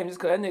with The Game just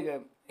cause that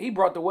nigga he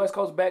brought the West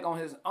Coast back on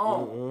his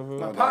own.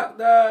 No When Pac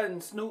died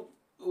and Snoop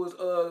was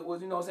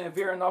you know what I'm saying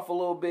veering off a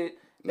little bit.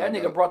 That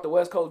nigga doubt. brought the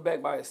West Coast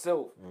back by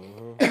itself.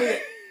 Nigga,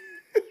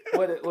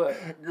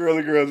 what?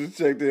 Girl just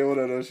checked in. What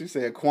I know? She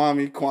said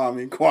Kwame.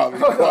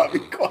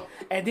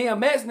 And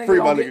DMX nigga Free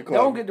my don't nigga get, Kwame.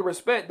 don't get the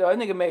respect though. That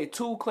nigga made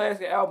 2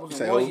 classic albums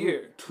say in 1 who?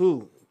 year.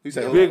 2 You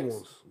said big who?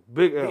 ones.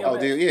 Big album. Oh,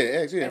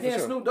 yeah, X, yeah, And for then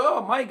sure. Snoop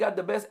Dogg Mike got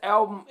the best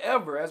album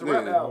ever as a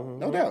rap Yeah. album.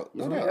 No doubt.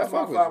 I That's my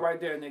fuck with 5 you. right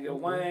there, nigga.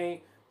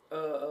 Wayne,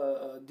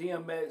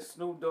 DMX,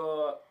 Snoop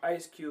Dogg,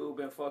 Ice Cube,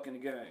 and fucking The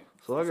Game.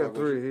 So I got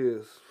 3 of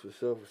his for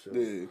sure.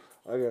 Yeah.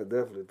 I got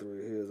definitely 3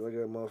 of his. I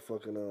got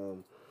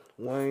motherfucking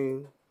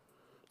Wayne.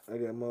 I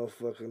got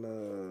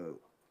motherfucking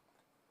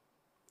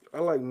I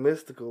like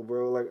Mystical,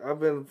 bro. Like I've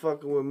been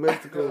fucking with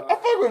Mystical. I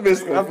fuck with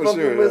Mystical I for fuck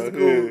sure. with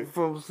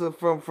though.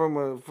 Mystical from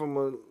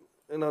a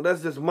you know,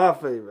 that's just my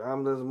favorite.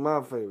 That's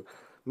my favorite.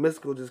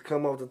 Mystical just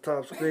come off the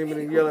top screaming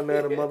and yelling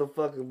at a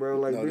motherfucker, bro.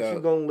 Like, No bitch, doubt.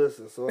 you gonna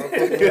listen. So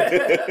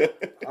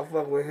I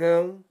fuck with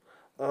him.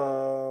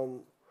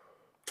 Who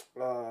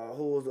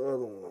was the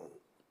other one?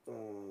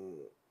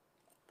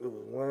 It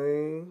was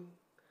Wayne,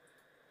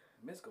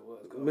 Mystical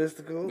was good.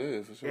 Mystical,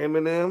 Yeah, for sure.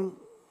 Eminem.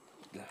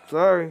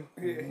 Sorry.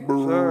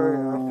 Sorry,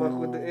 I fuck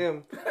with the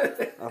M.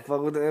 I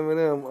fuck with the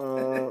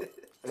Eminem.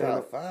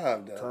 Top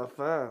 5, though. Top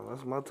 5.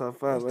 That's my top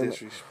 5. That's And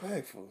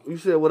disrespectful. you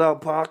said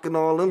without Pac and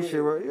all them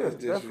shit, right? Yeah,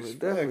 that's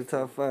definitely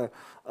top 5.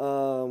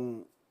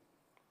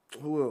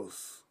 Who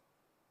else?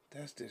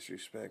 That's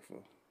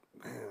disrespectful.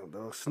 Damn,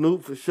 dog.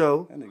 Snoop for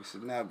sure. That nigga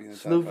should not be in the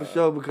Snoop top for 5.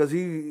 sure because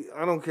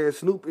I don't care.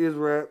 Snoop is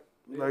rap.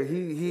 Like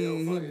he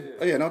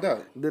Oh, yeah, no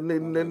doubt. that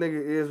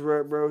nigga is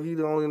rap, bro. He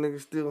the only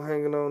nigga still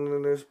hanging on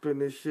in there spitting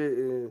this shit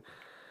and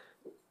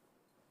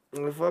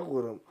I fuck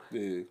with him.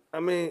 Yeah. I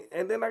mean,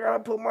 and then I gotta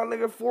put my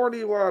nigga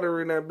 40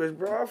 water in that bitch,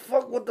 bro. I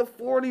fuck with the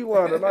 40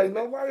 water. Like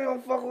nobody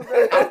don't fuck with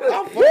that. I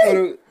fuck with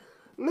him.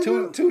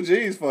 Nigga, Two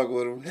G's fuck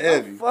with him.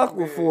 Heavy. fuck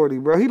with 40,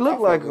 bro. He look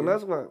like him.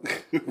 with That's why.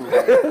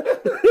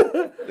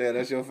 Yeah,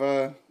 that's your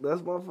 5?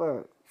 That's my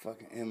 5.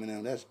 Fucking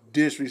Eminem. That's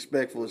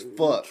disrespectful as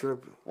fuck.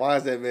 Tripping. Why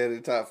is that man in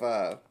the top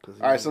 5? All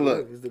right, so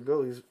look. He's the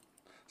GOAT. He's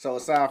So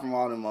aside from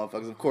all them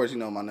motherfuckers, of course you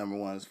know my number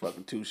 1 is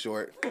fucking Too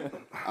Short.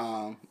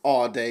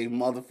 All day,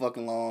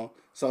 motherfucking long.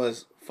 So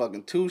it's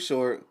fucking Too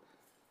Short,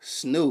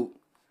 Snoop,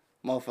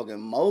 motherfucking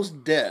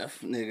Most Def,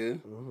 nigga.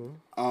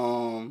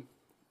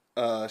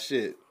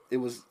 Shit. It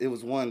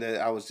was one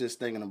that I was just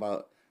thinking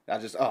about.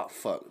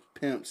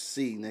 Pimp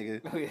C,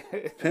 nigga.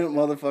 Pimp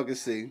motherfucking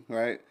C,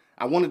 right?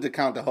 I wanted to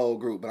count the whole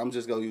group, but I'm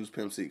just gonna use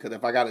Pimp C. Cause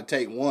if I gotta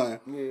take one,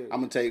 I'm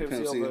gonna take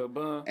Pimp C. over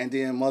Bun. And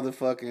then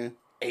motherfucking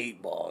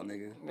 8 Ball,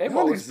 nigga. 8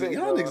 Ball was big,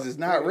 y'all dog. niggas is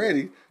not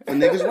ready for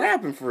niggas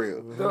rapping for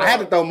real. I had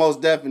to throw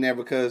Most Def in there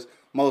because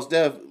Most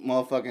Def,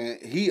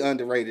 motherfucking, he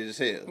underrated as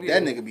hell.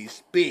 That nigga be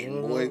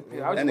spitting, boy.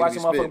 Yeah, I was That nigga watching be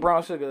motherfucking spitting.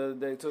 Brown Sugar the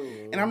other day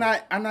too. And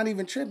I'm not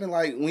even tripping.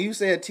 Like when you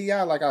said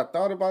T.I., like I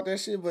thought about that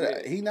shit,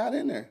 but he not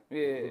in there.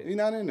 Yeah. He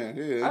not in there.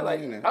 Yeah, I like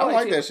he not in there. I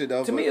like T.I. that shit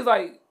though. To me, but it's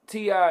like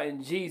T.I.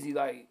 and Jeezy.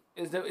 Like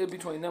it's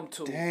between them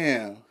two.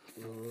 damn,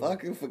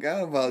 fucking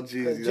forgot about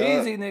Jeezy.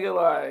 Jeezy nigga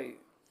like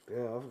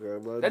damn, I forgot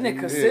about that nigga Jeezy.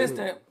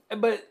 consistent,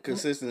 but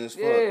consistent as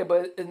fuck. yeah,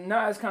 but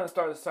now it's kind of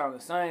starting to sound the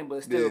same, but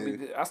it still Yeah. be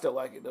good. I still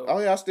like it though. Oh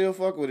yeah, I still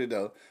fuck with it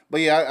though. But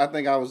yeah, I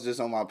think I was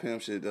just on my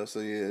pimp shit though. So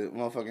yeah,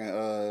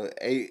 motherfucking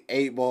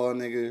eight ball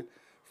nigga,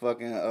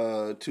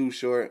 fucking Too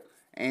Short,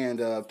 and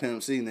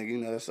Pimp C nigga. You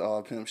know that's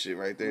all pimp shit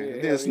right there. Yeah,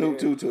 then hell Snoop yeah.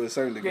 too to a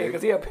certain Yeah, degree.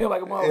 because he a pimp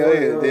like a Hell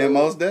motherfucker. yeah. Then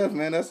Most Def,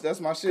 man, that's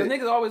my shit. Cause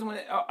niggas always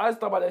went. I just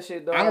thought about that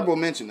shit though. Honorable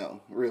mention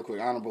though, real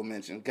quick. Honorable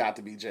mention got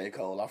to be J.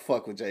 Cole. I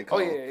fuck with J. Cole.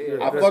 Oh,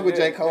 yeah. I fuck with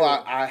Yeah, J. Cole.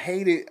 yeah. I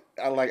hate it.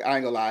 I ain't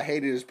gonna lie. I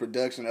hated his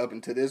production up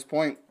until this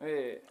point.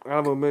 Yeah.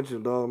 I'm gonna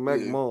mention dog Mac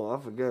Yeah. Mall. I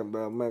forgot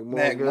about Mac Mall.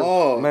 Mac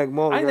Mall. Mac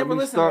Mall. I ain't got never me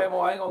listened to Mac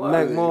Mall, I ain't gonna lie.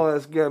 Mac Mall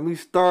has got me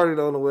started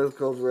on the West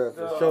Coast rap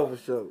for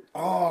sure.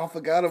 Oh, I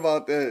forgot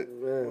about that.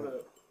 Yeah.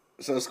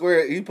 So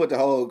Square, he put the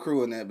whole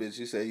crew in that bitch.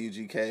 He said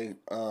UGK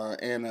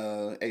and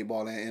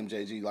 8Ball and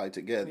MJG like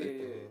together. Yeah.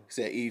 He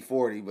said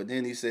E40, but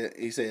then he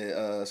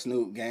said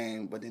Snoop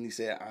Game, but then he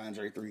said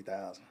Andre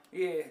 3000.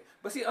 Yeah,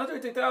 but see, Andre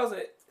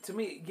 3000 to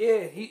me,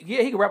 he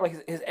can rap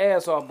like his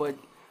ass off, but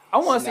I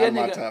want to see that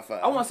Not my nigga. top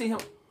five. I want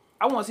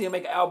to see him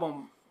make an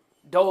album,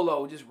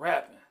 Dolo, just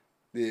rapping.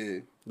 Yeah.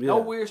 No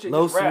weird shit.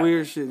 No just rapping.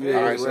 weird shit. Yeah.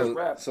 All right, just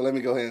rap. so let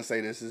me go ahead and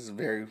say this is a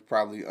very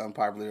probably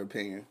unpopular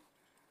opinion,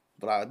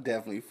 but I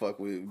definitely fuck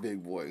with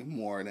Big Boy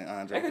more than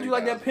Andre. Because you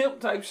like that 3000.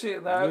 pimp type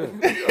shit, like,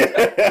 and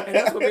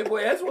that's what Big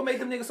Boy. That's what make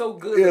them niggas so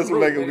good. Yeah, as that's a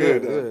what make group,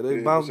 them nigga. good. Yeah, they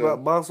Yeah, bounce for sure.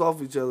 bounce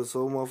off each other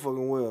so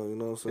motherfucking well. You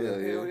know what I'm saying?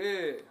 Yeah, Hell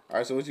yeah. All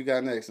right, so what you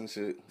got next and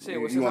shit? Shit,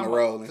 you well, since on the I'm a-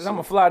 roll and Since shit. I'm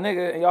a fly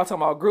nigga and y'all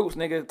talking about groups,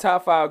 nigga,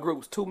 top 5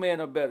 groups, 2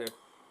 men or better.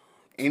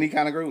 Any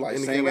kind of group, like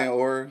Any singing kind of-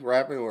 or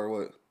rapping or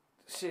what?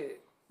 Shit.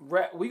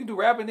 Rap. We can do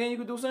rapping, then you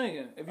can do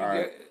singing. If you All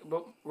right. get,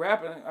 but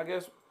rapping, I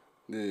guess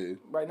Yeah,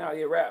 right now,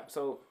 yeah, rap.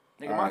 So,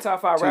 nigga, All my right.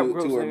 top 5 rap Two-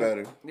 groups. two or nigga.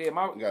 better. Yeah,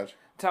 my gotcha.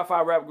 top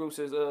 5 rap groups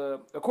is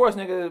of course,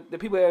 nigga, the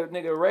people that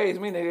nigga raised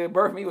me, nigga,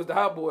 birthed me was the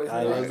Hot Boys.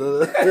 I Nigga.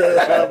 was,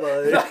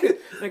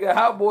 Nigga,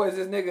 Hot Boys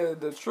is nigga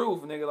the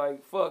truth, nigga.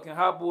 Like fucking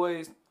Hot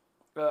Boys,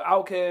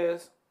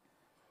 Outkast.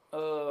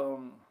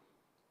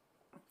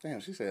 Damn,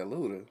 she said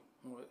Luda.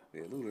 What?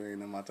 Yeah, Luda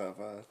ain't in my top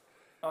 5.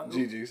 Uh,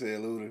 Gigi said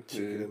Luda.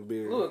 chicken Yeah. and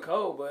beer. Lil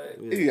Cole, but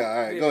Yeah, all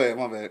right, go ahead,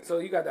 my bad. so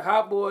you got the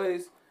Hot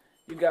Boys,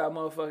 you got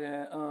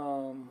motherfucking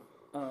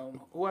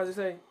who I just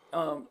say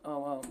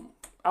Outkast.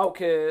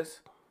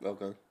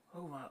 Okay.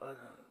 Who my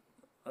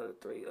other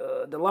 3?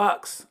 The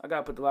Locks. I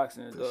gotta put the Locks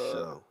in there. Dog.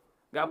 Sure.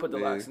 Gotta put the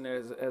Yeah. Locks in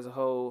there as a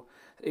whole.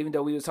 Even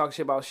though we was talking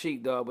shit about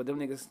Sheik, dog, but them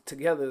niggas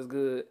together is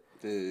good.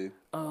 Yeah.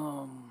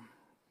 Y'all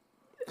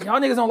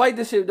niggas don't like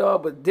this shit,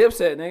 dog, but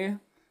Dipset, nigga.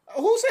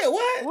 Who said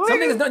what? Some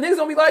niggas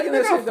don't be liking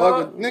this Nigga, shit,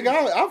 dog.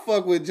 I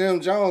fuck with Jim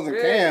Jones and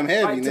Yeah, Cam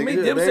heavy, like, to nigga. me,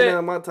 Yeah, they Dipset, not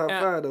in my top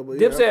 5 though, but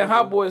Dipset yeah, I and Hot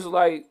fuck with Boys was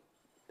like,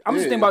 I'm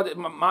just Yeah. thinking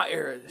about my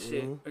era and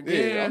shit. Yeah, I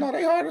Again, know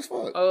they hard as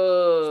fuck.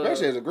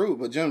 Especially as a group,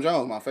 but Jim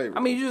Jones my favorite. I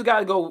mean, you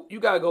gotta go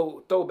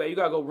throwback. You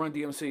gotta go Run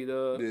DMC,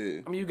 dog.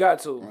 Yeah. I mean, you got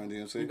to. Run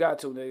DMC. You got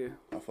to, nigga.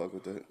 I fuck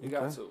with that. You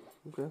got to.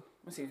 Okay. Let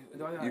me see.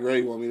 Do I got- You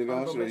ready? You want me to go?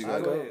 I'll go Sure, you next.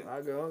 got Go it. ahead.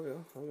 I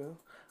go.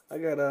 I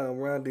got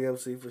Ron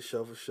DMC for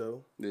sure.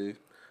 Yeah.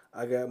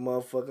 I got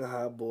motherfucking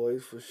Hot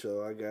Boys for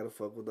sure. I gotta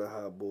fuck with the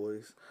Hot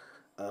Boys.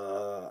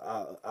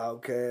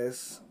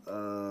 Outkast.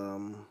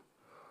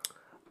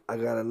 I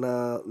got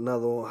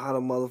another one. How the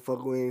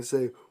motherfucker we ain't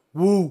say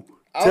Wu?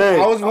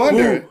 I was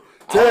wondering.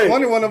 I was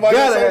wondering when nobody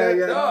Gotta said have-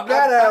 that. Dog,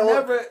 Gotta I have one.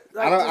 never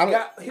I don't-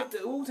 just got hit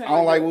the Wu-Tang. I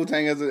don't like Wu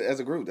Tang as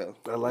a group though.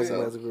 I like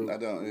him as a group. I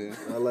don't. Yeah.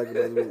 I like it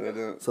as a I group.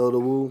 don't. So the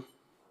Wu,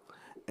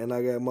 and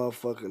I got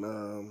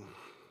motherfucking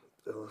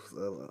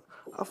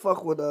I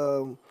fuck with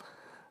the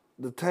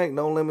Tank,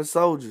 No Limit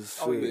Soldiers.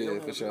 Oh, Shit. yeah. Yeah,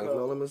 for sure.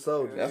 No Limit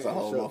Soldiers. That's a for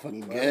whole sure.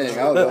 motherfucking gang. I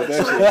don't know if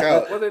that shit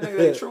count. Was that nigga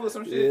they true or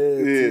some shit?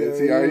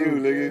 Yeah,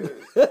 TRU. TRU,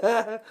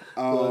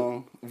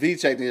 nigga. V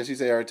checked in. She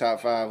said her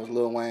top 5 was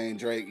Lil Wayne,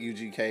 Drake,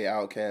 UGK,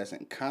 Outkast,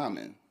 and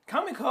Common.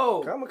 Common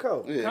Cold. Common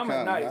Cold. Yeah,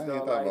 Common nice, I ain't dog.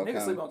 thought Like, about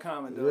niggas sleep Common. on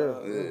Common,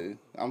 dog. Yeah,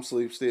 I'm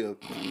sleep still.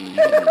 Sleep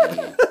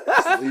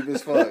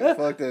as fuck.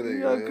 Fuck that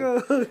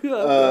nigga.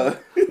 Man.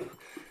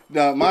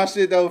 No, my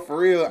shit though, for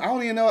real. I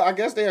don't even know. I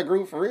guess they a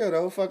group for real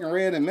though. Fucking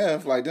Red and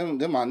Meth, like them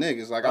my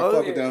niggas. Like I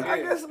fuck with them. I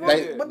guess,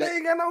 They- but they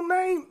ain't got no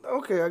name.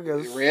 Okay, I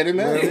guess. Red and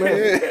Meth.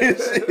 Yeah,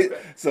 shit.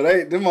 So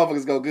them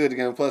motherfuckers go good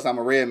together. Plus, I'm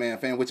a Redman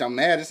fan, which I'm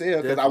mad as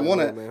hell because Definitely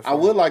Redman I fan.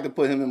 would like to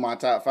put him in my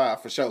top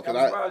 5 for sure. I'm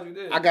Cause surprised you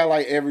did. I got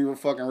like every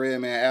fucking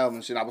Redman album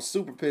and shit. I was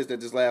super pissed that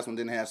this last one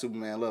didn't have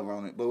Superman Lover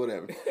on it, but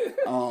whatever.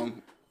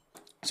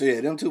 So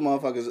yeah, them two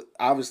motherfuckers.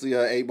 Obviously,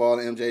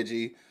 8Ball and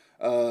MJG,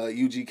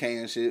 UGK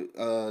and shit.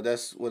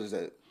 That's what is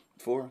that?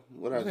 4?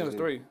 What think it was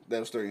 3. That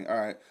was 3. All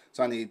right.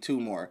 So I need 2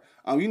 more.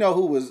 You know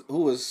who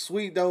was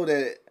sweet though?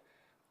 That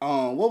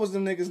what was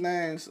them niggas'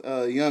 names?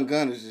 Young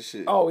Gunners and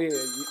shit. Oh, yeah.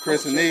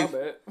 Chris and shit, Neve.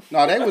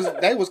 my bad. No,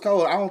 they was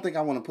cold. I don't think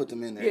I want to put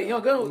them in there. Yeah,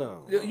 Young Gun.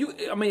 No.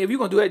 I mean, if you're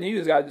gonna do that, then you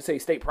just gotta say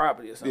state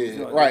property or something. Yeah, You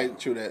know, right.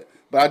 True that.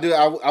 But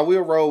I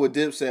will roll with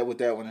Dipset with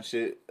that one and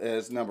shit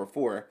as number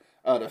 4.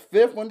 The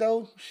 5th one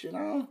though, shit,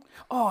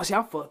 Oh, see,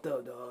 I fucked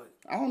up, dog.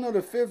 I don't know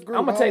the 5th group.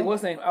 I'm gonna take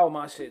what's name out of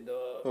my shit,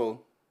 dog. Oh.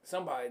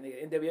 Somebody,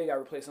 nigga. NWA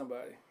gotta replace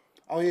somebody.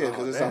 Oh yeah,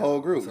 because it's a whole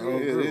group. Yeah,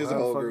 it is a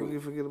whole group.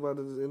 You forget about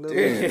this.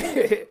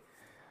 Yeah.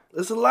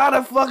 There's a lot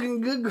of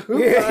fucking good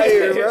groups out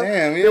here, bro.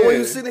 Damn, Then when yeah.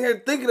 you sitting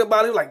here thinking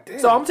about it, you're like, damn.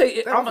 So I'm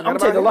taking damn, I I'm forgot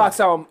taking the about Locks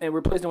out and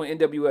replacing them with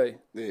NWA.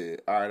 Yeah,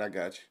 all right, I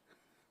got you.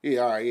 Yeah,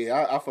 all right,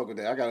 yeah, I fuck with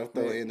that. I gotta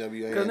throw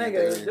NWA Cause in niggas,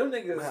 there. them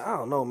niggas. Man, I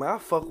don't know, man. I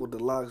fuck with the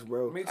Locks,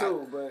 bro. Me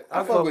too, but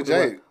I fuck with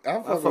Jada.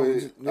 I fuck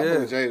with yeah.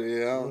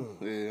 Jada.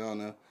 Yeah, I don't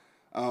know.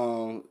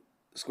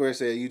 Square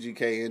said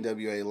UGK,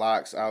 NWA,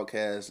 Locks,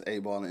 Outkast,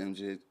 8Ball, and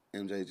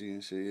MJG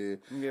and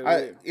shit.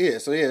 Yeah,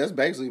 So that's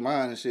basically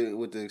mine and shit,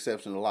 with the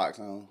exception of Locks.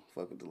 I don't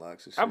fuck with the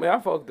Locks and shit. I mean, I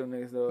fuck with them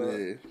niggas though.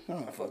 Yeah, I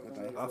don't fuck with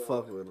them. I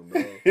fuck with them,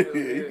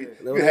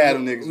 dog. You had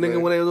them niggas, Nigga,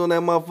 man. when they was on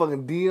that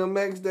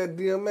motherfucking that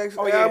DMX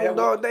Oh, yeah, album, that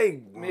dog, they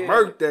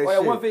murked that yeah,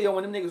 shit. one video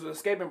when them niggas was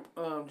escaping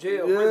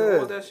jail. Yeah. Prison. What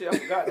was that shit? I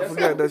forgot. I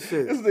forgot that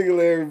shit. This nigga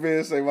Larry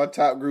Venn say my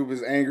top group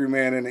is Angry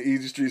Man and the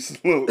Easy Street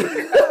Salute. He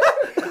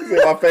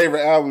said my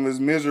favorite album is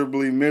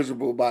Miserably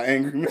Miserable by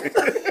Angry Man.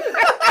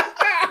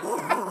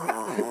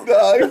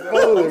 Nah, he's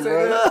fooling,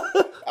 bro.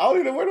 I don't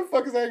even know where the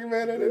fuck is Angry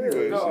Man at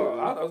anyway. No, shit,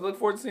 I was looking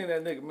forward to seeing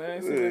that nigga, man. I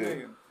ain't seen that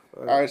nigga.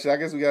 All right, shit. I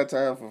guess we got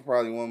time for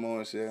probably one more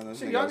and shit. I know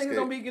Shit, nigga y'all gotta niggas skate.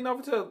 don't be getting off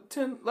until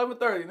 10,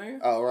 11:30, nigga.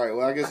 Oh, right.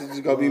 Well, I guess it's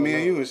just gonna be me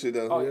and you and shit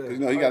though. Oh, yeah. Cause, you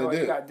know, you gotta You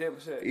dip. got dip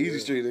and shit. Easy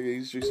Street, nigga.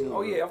 Easy Street Salute.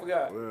 Oh, yeah, I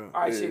forgot. Yeah.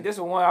 All right, shit. This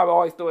is one I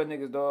always throw at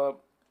niggas, dog.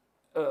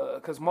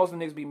 Because most of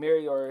the niggas be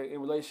married or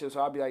in relationships, so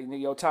I'll be like,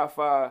 nigga, your top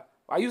 5.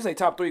 I usually say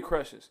top 3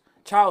 crushes.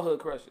 Childhood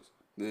crushes.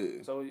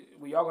 Yeah. So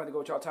we all going to go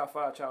with y'all top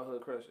 5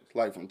 childhood crushes.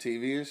 Like from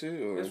TV and shit,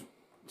 or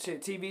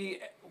Shit, TV,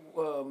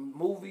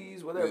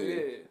 movies, whatever,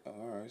 yeah. Oh,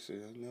 all right,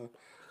 shit.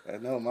 I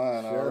know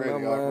mine I already. know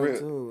Off mine rip.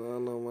 too. I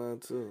know mine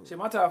too. Shit,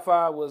 my top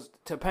 5 was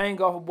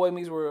Topanga off of Boy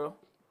Meets World.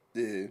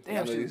 Yeah. Damn, I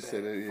know she you was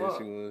said bad. that. Yeah, Fuck.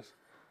 she was.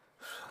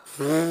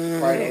 Probably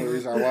the only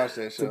reason I watched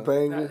that show.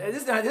 Topanga.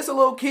 This a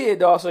little kid,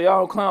 dog, so y'all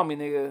don't clown me,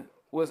 nigga.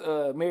 Was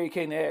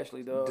Mary-Kate and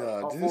Ashley, dog.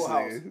 Dog, on this Full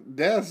House. nigga,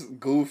 that's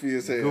goofy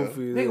as hell.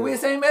 Goofy. Nigga, we the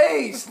same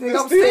age. Nigga,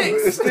 I'm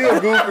It's 6. still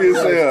goofy as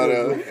hell,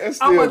 though. That's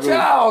still I'm a goofy.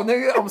 child,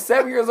 nigga. I'm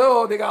 7 years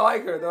old, nigga. I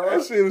like her, That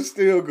dog. shit was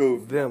still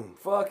goofy. Them.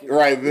 Fuck it.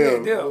 Right,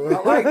 them. Yeah, them.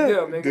 I like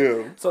them, nigga.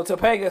 Them. So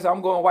Topanga, so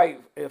I'm going white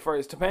at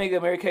first.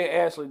 Topanga, Mary-Kate,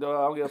 Ashley, dog.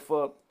 I don't give a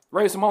fuck.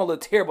 Ray Simone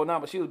looked terrible now,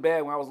 but she was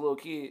bad when I was a little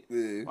kid.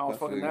 Yeah, I was I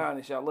fucking feel you. 9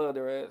 and shit. I loved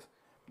her ass.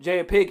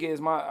 Jada Pinkett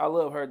is I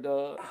love her,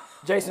 dog.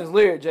 Jason's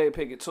Lyric, Jada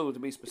Pinkett too, to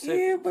be specific.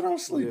 Yeah, but I'm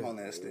sleep on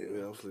that still.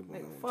 Yeah, I'm sleeping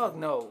on that. Fuck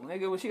no,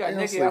 nigga. When she got Ain't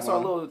naked, no I sleep saw a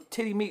on. little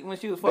titty meat when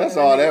she was fucking. That's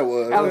all that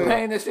was. Alan Yeah.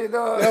 Payne and shit,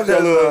 dog. That was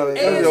your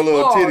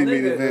little Oh, titty nigga.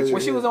 meat adventure.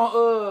 When she was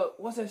on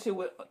what's that shit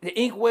with the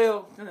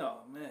Inkwell? No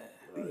man.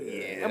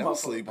 Yeah, That I'm motherfucker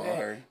sleep on bad.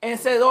 her. And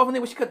set it off, and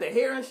then when she cut the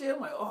hair and shit,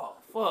 I'm like, oh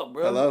fuck,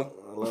 bro. Hello?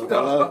 Dog.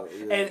 Hello?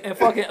 And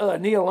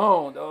fucking Neil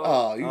Long, dog.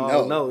 Oh, you Oh,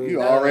 know. no, you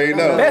no. already The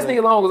know. best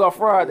nigga Long was on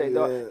Friday,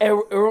 dog. Yeah.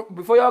 And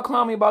before y'all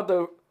clown me about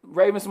the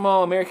Raven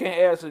Simone, American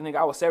Ashley, nigga,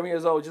 I was 7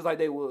 years old, just like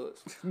they was.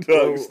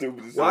 Dog,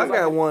 stupid as Well, I hell.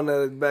 got one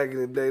that back in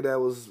the day that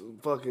was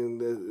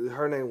fucking.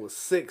 Her name was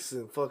Six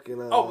and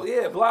fucking. Oh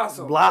yeah,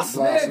 Blossom.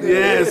 Blossom. Blossom.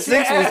 Yeah, She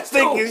Six was ass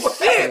thick too. as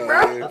shit,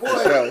 bro. Yeah, for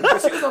sure.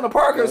 She was on the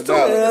Parkers too. No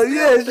doubt. Hell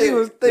yeah, she thick.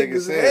 was thick Thick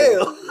as as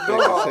hell. hell. Thick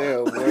as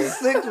hell, boy.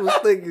 Six was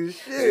thick as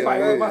shit. Like,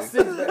 Yeah. my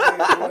 6 back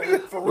then, boy.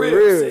 For real,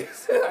 real.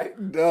 6.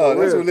 Dog,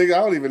 that's real. what nigga. I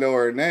don't even know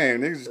her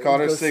name. Niggas just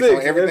called her Just Six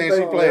Six, on everything she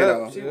everything, played yeah.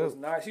 on. She was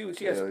nice. She had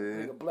Hell some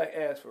yeah. nigga black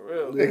ass for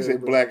real. Niggas say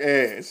bro. black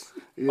ass.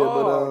 Yeah,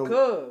 Oh, but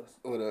cuz.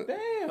 What up?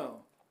 Damn.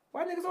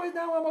 Why niggas always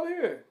down when I'm over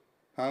here?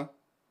 Huh?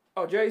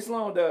 Oh, Jerry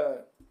Sloan died.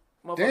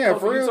 Motherfucker, Damn,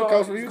 Coach for real? Utah.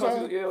 Coach from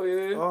Utah? Yeah,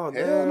 yeah. oh Hell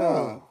damn,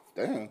 no.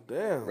 Damn.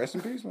 damn. Rest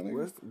in peace, my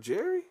nigga.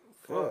 Jerry?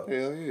 Fuck.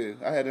 Hell yeah.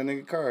 I had that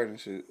nigga card and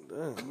shit.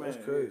 Damn, that's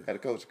crazy. Had a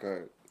coach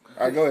card.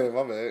 All right, go ahead.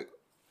 My bad.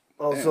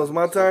 Oh, Damn. so it's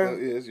my turn.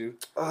 Yeah, it's you.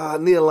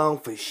 Neil Long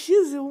for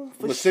shizzle.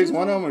 For But 6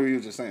 one shizzle. of them, or you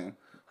just saying?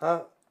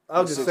 Huh?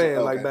 I was just Six- saying,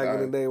 okay, like back in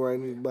alright. the day,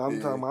 right? But I'm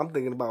Yeah. talking. I'm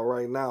thinking about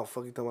right now.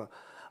 Fuck you talking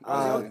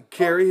about. Yeah.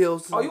 Carrie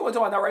Hilson. Oh, you want to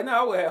talk about that right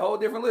now? I would have a whole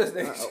different list,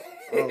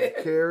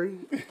 nigga. Carrie.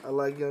 I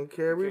like young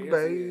Carrie,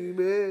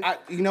 baby.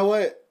 You know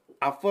what?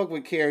 I fuck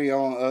with Carrie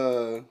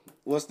on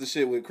what's the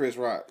shit with Chris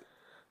Rock?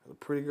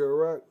 Pretty Girl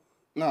Rock.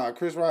 Nah,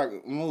 Chris Rock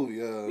movie.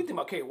 You think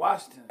about Kate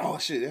Washington? Oh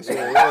shit, that's what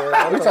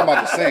we talking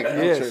about the singer.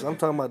 I'm Yes, tripping. I'm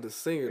talking about the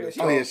singer.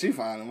 Yeah, Oh yeah, she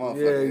fine, the Yeah,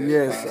 motherfucker.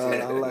 yes. She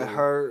fine. I like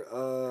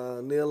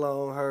her. Neil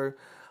Long, her.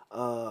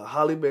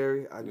 Holly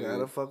Berry. I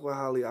gotta fuck with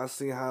Holly. I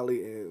seen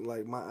Holly and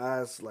like my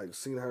eyes like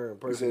seen her in You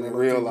person. said in on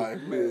real TV.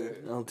 life, man.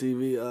 On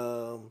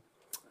TV.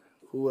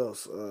 Who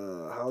else?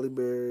 Holly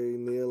Berry,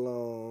 Neil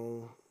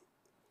Long.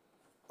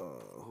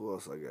 Who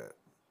else I got?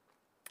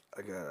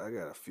 I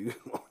got a few.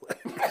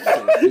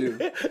 I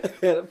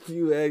got a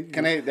few actually.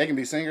 Can they can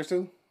be singers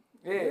too?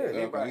 Yeah, Okay,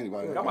 anybody.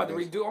 anybody. I'm about to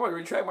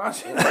retract my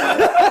shit.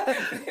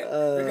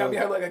 They got me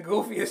out like a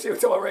goofy and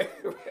shit already.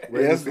 Raven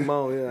that's-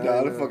 Simone, yeah. Nah,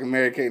 I the know. fucking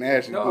Mary Kate and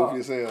Ashley No. goofy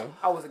as hell.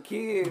 I was a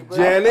kid. Bro.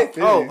 Janet.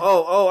 feel you.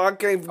 Oh, I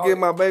can't forget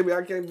my baby.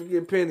 I can't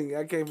forget Penny.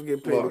 I can't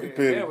forget Penny. Fuck. Yeah,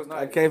 Penny. that was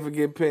nice. I can't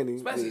forget Penny.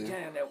 Especially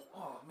Janet. That,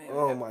 oh man.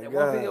 Oh, that, my that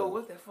God. One video,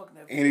 what's that fucking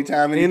that video?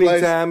 Anytime, any place.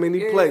 Anytime, any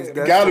Yeah. place.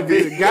 That's Gotta the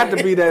be. video. Got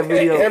to be that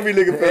video. Every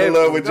nigga fell in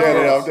love with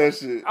Janet off that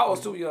shit. I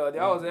was too young.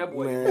 I was that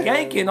boy Man.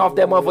 yanking off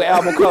that motherfucking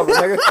album cover,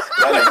 nigga.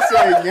 That nigga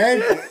said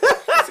Yankee.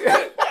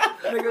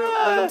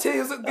 Nigga, them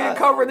titties getting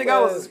covered, nigga.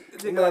 I was.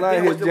 Nigga, Man, I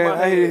damn, hit what's in my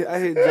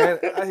head?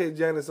 Janet. I hit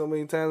Janet so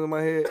many times in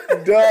my head.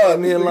 Dog,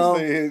 Me this alone.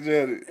 nigga said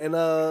Janet.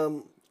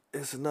 And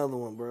it's another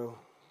one, bro.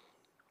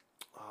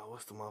 Oh,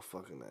 what's the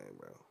motherfucking name,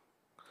 bro?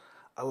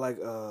 I like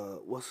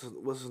what's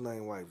his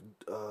name, wife?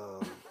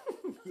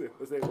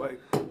 What's that white?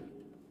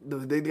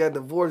 They got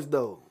divorced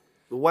though.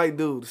 The white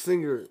dude, the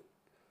singer.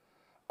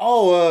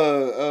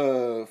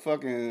 Oh,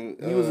 fucking.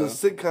 He was a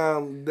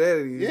sitcom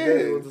daddy. His yeah.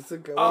 daddy was a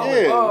sitcom.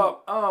 Yeah. You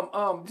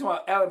talking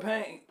about Alan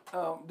Payne?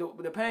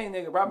 The Payne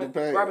nigga, Robert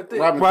Thicke. Robert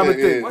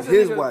Thicke. What's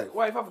His nigga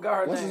wife. I forgot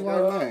her What's his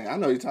name. wife's name? I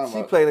know you're talking She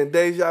about. played in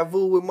Deja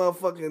Vu with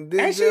motherfucking And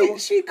Denzel.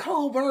 she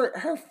cold, but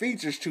her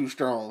features too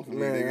strong for me,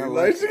 Man, nigga. I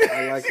like it.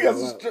 I like she it got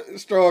a some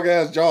strong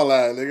ass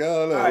jawline, nigga. I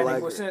don't know. All right, like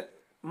nigga, well, it. since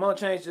Mom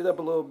changed it up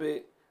a little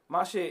bit,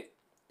 my shit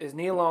is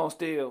Neil Long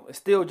still. It's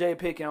still Jay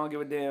Pickett. I don't give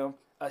a damn.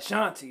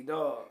 Ashanti,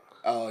 dog.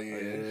 Oh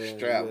yeah,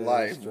 strap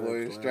life,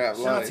 boy. Strap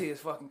life. Ashanti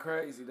is fucking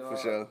crazy, dog.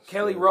 For sure.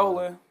 Kelly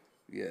Rowland.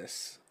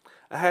 Yes.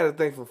 I had a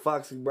thing for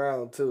Foxy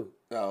Brown too.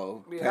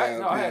 Oh,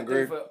 Yeah, I had to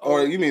think for-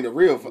 or you mean the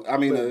real? I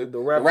mean the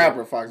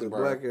rapper Foxy the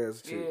Brown. black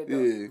ass Yeah, chick.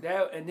 Yeah.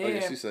 that, and Oh then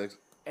yeah, she sucks.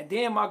 and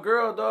then my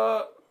girl,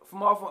 dog,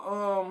 from off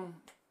of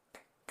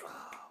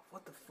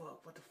what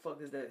the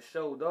fuck is that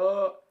show,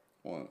 dog?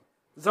 One.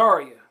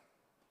 Zaria.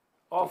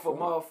 Off of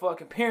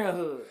motherfucking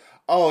Parenthood.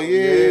 Oh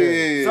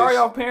yeah. Zaria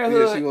off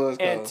Parenthood Yeah, she was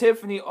and cold.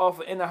 Tiffany off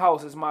of In the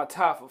House is my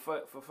top for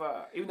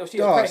five. Even though she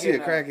a Dog, crackhead she a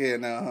now. crackhead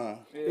now, huh?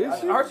 Yeah, I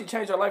heard she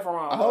changed her life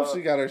around. I hope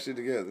she got her shit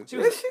together. She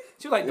was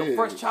like the Yeah,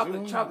 first she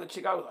chocolate was-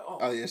 chick. I was like,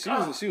 Oh yeah,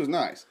 God. she was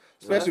nice,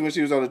 especially when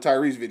she was on the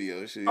Tyrese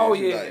video. She, Oh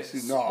she yeah, nice.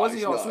 She's was he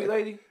nice, on nice. Sweet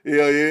Lady? Yeah,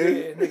 yeah.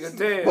 Yeah, nigga,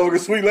 damn. Fucking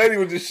Sweet Lady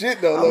was the shit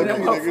though, I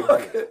mean, low-key, that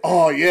nigga. motherfucker.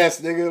 Oh yes,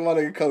 nigga. My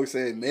nigga Coke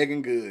said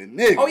Megan Good,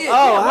 nigga. Oh yeah,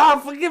 Oh, yeah. how I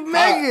forget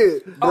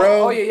Megan?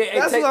 bro. Oh yeah, yeah. Hey,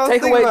 That's what I was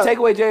take thinking about.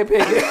 away Jay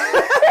Pickett.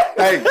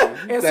 Thank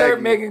you. Insert Thank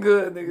you. Megan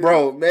Good, nigga.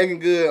 Bro, Megan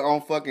Good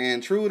on fucking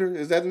Intruder.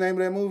 Is that the name of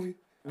that movie?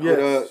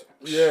 Yes,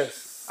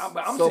 yes.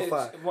 I'm so saying-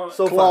 far, one-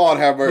 so Claude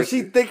far. have But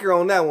mercy. she thicker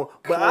on that one.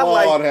 But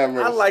Claude have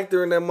mercy. I liked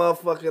her in that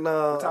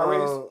motherfucking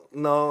Tyrese?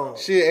 no.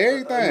 Shit,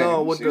 everything.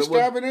 No, with She the-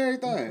 strapping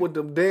everything. With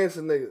them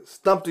dancing niggas.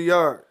 Stump the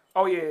yard.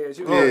 Oh yeah,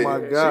 she was. Oh, yeah, my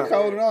God. She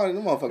cold and all.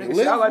 Them motherfuckers Nigga,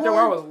 lit. I like that when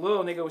I boy. was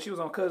little, nigga. When she was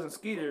on Cousin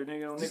Skeeter,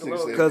 nigga, on This nigga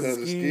Nickelodeon. said Cousin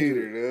Cousin Skeeter.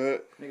 Skeeter,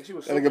 dude. Nigga, she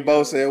was. That super nigga Bo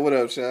young. said, "What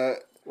up, shot?"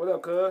 What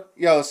up, cuz?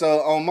 Yo, so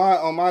on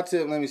my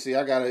tip, let me see.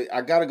 I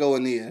gotta go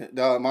with Nia.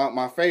 Dog,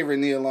 my favorite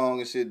Nia Long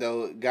and shit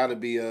though gotta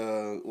be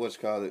what you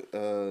call it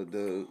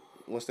the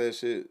what's that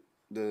shit,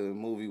 the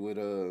movie with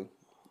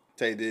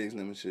Tay Diggs and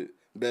them and shit.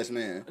 Best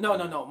Man. No.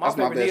 My That's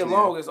my favorite Nia best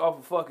Long nigga. is off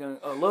of fucking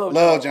Love.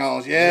 Love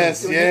Jones.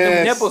 Yes, Them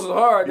yes. nipples was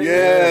hard, nigga.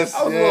 Yes,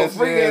 I was a yes,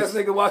 little freak yes. ass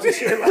nigga watching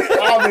shit like that.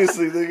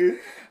 Obviously, nigga.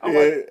 I'm Yeah,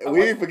 like-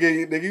 we ain't forget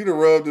you, nigga. You done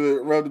rubbed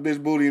the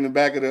bitch booty in the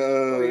back of the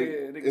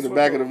yeah, nigga, in the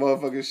back of the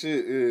motherfucking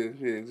shit.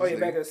 Yeah. Oh yeah, Nigga.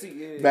 back of the seat,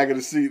 yeah. Back of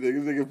the seat,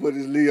 nigga. Nigga put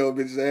his Leo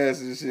bitch's ass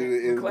and shit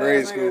in Class,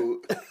 grade nigga. school.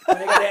 When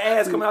they got that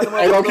ass coming out the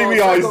Hey, don't keep me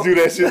always do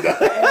that shit, though.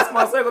 Ass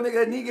my circle, nigga,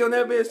 that nigga on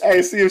that bitch.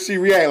 Hey, see if she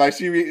react like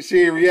she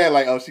ain't react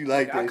like, oh, she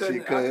like I that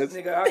shit, cuz.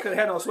 I couldn't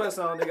have no sweats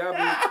on, nigga.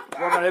 I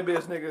be walking that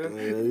bitch, nigga.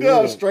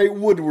 No, straight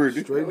Woodward.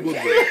 Straight Woodward.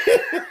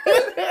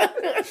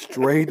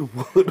 Straight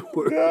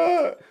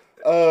Woodward.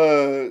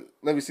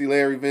 Let me see.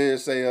 Larry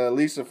Viz say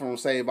Lisa from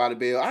Saved by the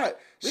Bell.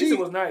 Lisa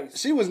was nice.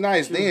 She was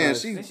nice then.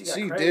 nice. She Then she got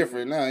she crazy.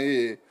 different now.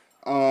 Yeah.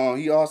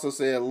 He also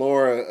said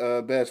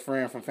Laura, best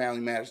friend from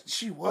Family Matters.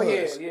 She was. Oh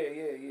yeah.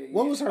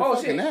 What was her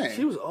fucking shit. name?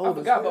 She was I old as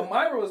forgot, hell. but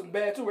Myra was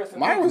bad too. Rest in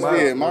Myra was peace.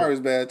 good. Myra was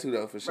bad too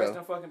though, for Rest sure.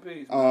 in fucking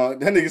peace. That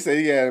nigga said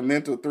he had a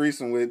mental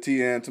threesome with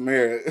Tia and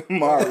Tamara.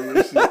 Myra and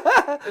shit.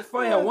 It's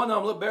funny how one of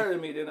them look better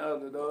than me than the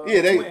other, dog.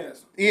 Yeah,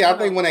 Twins. I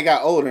think when they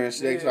got older and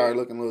shit, they Yeah. started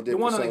looking a little The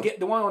different. one on so.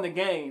 the one on the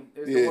game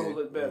is the Yeah. one who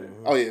looked better.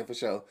 Oh yeah, for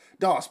sure.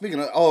 Dog, speaking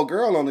of old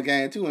girl on the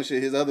game too and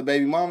shit, his other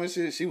baby mama and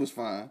shit, she was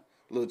fine.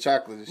 Little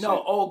chocolate and shit.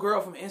 No, old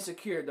girl from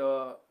Insecure,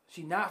 dog.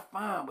 She not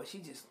fine, but she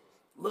just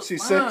looks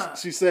She's fine.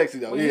 sexy. She's sexy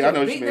though. When Yeah, I know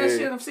what you beating that shit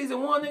mean. in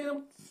season 1, nigga.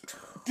 Them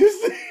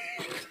This-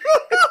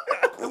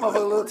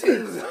 motherfucking little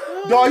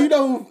titties.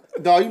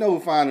 Dog, you know who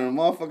finding a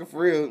motherfucker for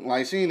real.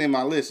 Like she ain't in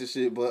my list and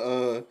shit,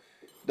 but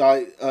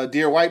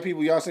Dear White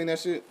People, y'all seen that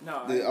shit?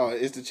 No,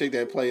 It's the chick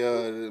that play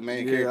the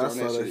main Yeah, character I on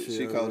saw that that shit. She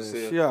shit. cold as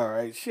hell. She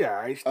alright. She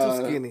alright. She's too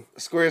skinny.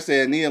 Square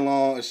said Nia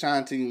Long,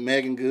 Ashanti,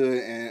 Megan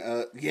Good,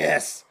 and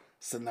yes,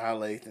 Sanaa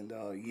Lathan,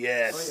 dog.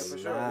 Yes. Oh, yeah, for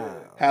sure. Yeah.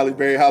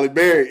 Halle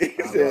Berry.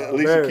 He said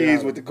Alicia Berry, Keys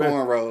Halle with the Berry.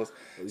 cornrows.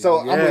 So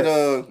I'm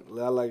Yes. with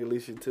I like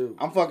Alicia too.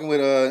 I'm fucking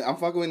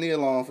with Nia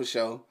Long for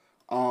sure.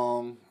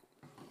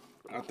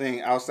 I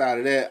think outside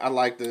of that, I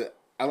like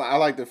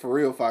the for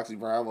real Foxy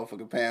Brown,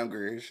 motherfucking Pam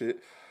Grier and shit.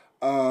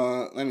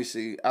 Let me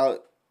see.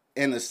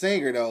 And the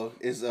singer though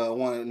is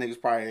one of the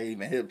niggas probably ain't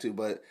even hip to,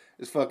 but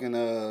it's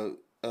fucking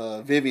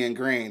Vivian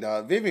Green,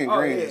 dog. Vivian Oh,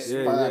 Green yeah. is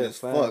Yeah, fine yeah, as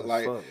fine fuck. as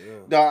Like, fuck, yeah.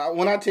 dog,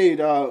 when I tell you,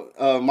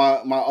 dog,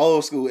 my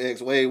old school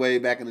ex, way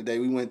back in the day,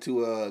 we went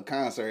to a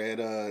concert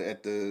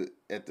at the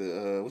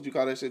what you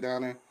call that shit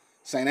down there?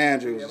 St.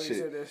 Andrews Yeah, and we shit.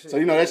 said that shit. So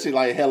you know that shit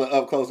like hella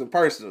up close and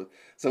personal.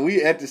 So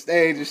we at the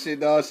stage and shit,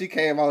 dog. She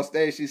came on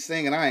stage, she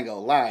singing. I ain't gonna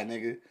lie,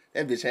 nigga.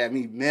 That bitch had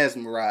me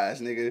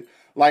mesmerized, nigga.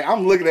 Like,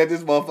 I'm looking at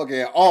this motherfucker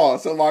in awe.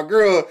 So my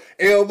girl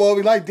elbow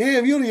me like,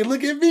 damn, you don't even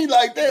look at me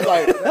like that.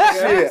 Like,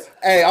 shit.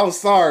 Hey, I'm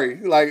sorry.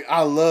 Like,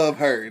 I love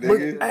her,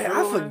 nigga. But, hey,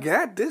 I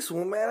forgot this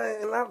one, man.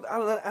 And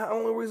I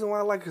only reason why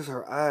I like is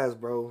her eyes,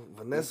 bro.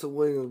 Vanessa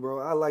Williams, bro.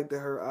 I like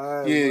her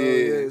eyes, bro.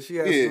 Yeah, she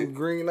has some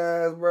green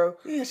eyes, bro.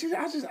 Yeah,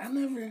 I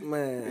never.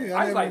 Man. Yeah,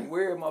 I just like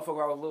weird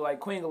motherfucker. I was look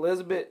like Queen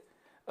Elizabeth.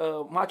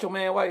 Macho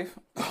Man wife.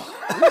 Yeah,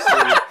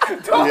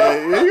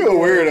 you a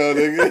weirdo,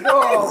 nigga.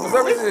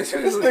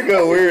 This nigga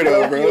a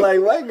weirdo, bro. You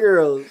like white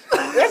girls.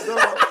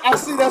 I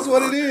see that's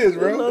what it is,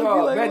 bro. You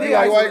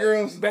like white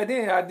girls? Back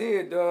then I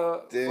did,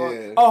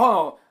 Damn.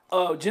 hold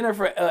on.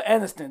 Jennifer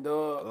Aniston,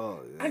 dog.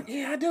 Oh,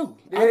 yeah. I do.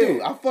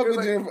 I fuck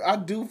with Jennifer. I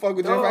do fuck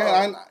with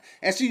Jennifer.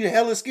 And she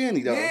hella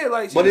skinny, though. Yeah,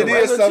 like she but it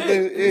is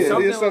something. Chick. It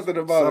is something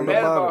about her.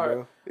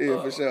 Bro.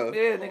 Yeah, for sure.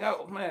 Yeah,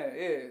 nigga, man,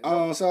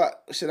 yeah. So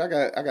I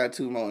got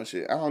two more and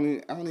shit. I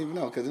don't even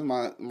know because it's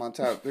my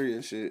top 3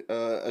 and shit.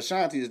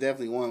 Ashanti is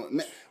definitely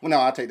one. Well, no,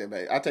 I'll take that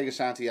back. I'll take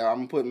Ashanti out. I'm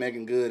gonna put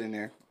Megan Good in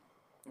there.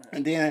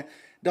 And then,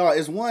 dog,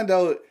 it's one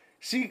though.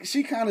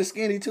 She kind of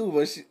skinny too,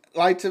 but she,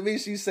 like, to me,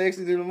 she's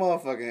sexy to the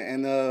motherfucker.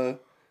 And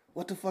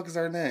what the fuck is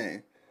her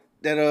name?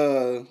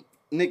 That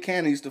Nick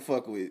Cannon used to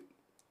fuck with.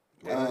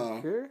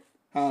 Huh?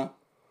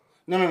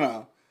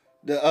 No.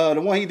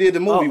 The one he did the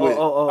movie with.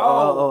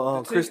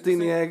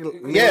 Christina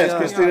Aguilera. Yes,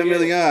 Christina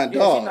Milian.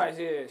 Dog. She nice,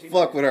 yeah. She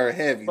fuck with her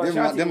heavy.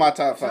 Them my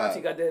top 5.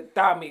 She got that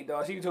thigh meat,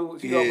 dog. She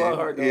don't love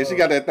her, dog. Yeah, she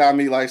got that thigh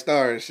meat like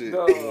Star and shit.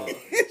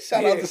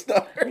 Shout out to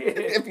Star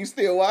if you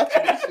still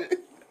watching this shit.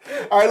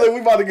 All right, look,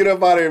 we about to get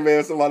up out of here,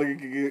 man. Somebody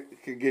can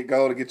get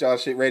going to get y'all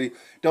shit ready.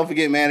 Don't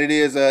forget, man, it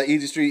is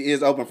Easy Street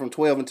is open from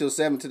 12 until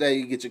 7 today.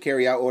 You can get your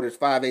carry-out orders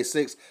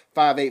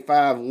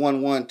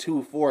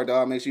 586-585-1124,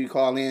 dog. Make sure you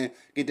call in,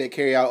 get that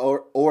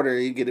carry-out order.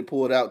 You get it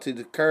pulled out to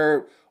the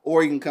curb,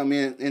 or you can come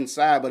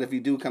inside. But if you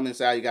do come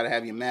inside, you got to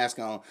have your mask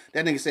on.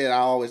 That nigga said I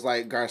always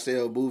like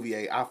Garcelle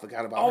Bouvier. I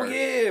forgot about her. Oh,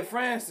 yeah,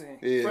 Fancy.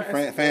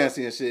 Yeah,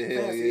 Fancy and shit.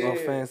 Hell yeah. Oh,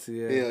 Fancy,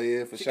 yeah. Hell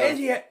yeah, for sure. And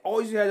she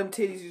always had them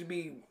titties used to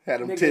be...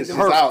 Had them titties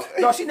out.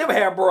 No, she never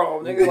had bra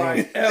on, nigga.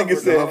 Like, ever. Nigga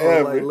said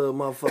ever. Like little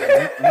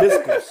motherfucking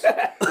biscuits.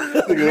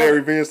 Nigga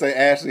Larry Beard say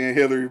Ashley and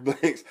Hillary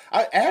Blanks.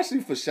 Ashley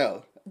for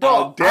sure.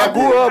 Dog, I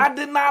grew up. I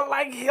did not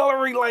like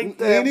Hillary like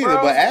that, me neither,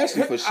 but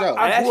Ashley for sure.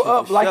 I grew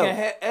up liking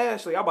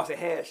Ashley. I'm about to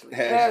say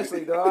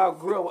Ashley, dog. I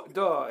grew up,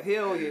 dog.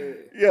 Hell yeah.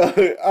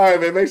 Yeah. All right,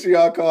 man. Make sure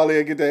y'all call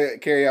in, get that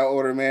carry out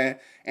order, man.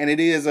 And it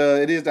is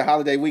the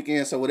holiday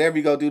weekend, so whatever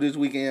you go do this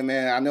weekend,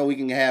 man, I know we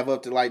can have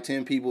up to like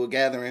 10 people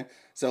gathering.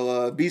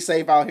 So be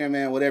safe out here,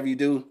 man. Whatever you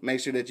do, make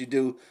sure that you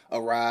do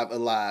arrive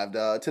alive.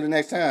 Till the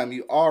next time,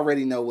 you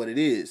already know what it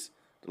is.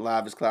 The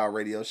Live is Cloud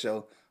radio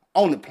show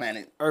on the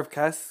planet.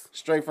 Earthcast.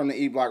 Straight from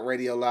the E-Block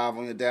Radio live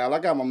on your dial. I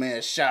got my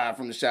man Shy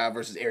from the Shy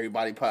vs.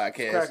 Everybody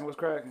podcast. What's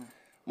cracking?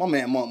 My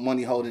man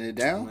Money holding it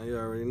down. Man, you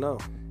already know.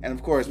 And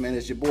of course, man,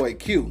 it's your boy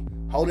Q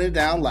holding it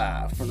down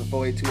live from the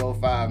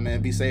 48205, man.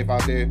 Be safe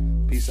out there.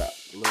 Peace out.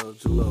 Love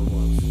to love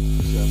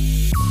ones. Yeah.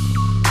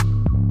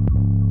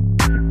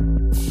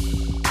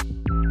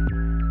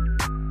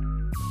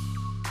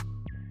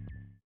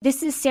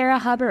 This is Sarah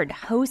Hubbard,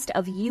 host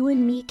of You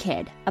and Me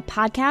Kid, a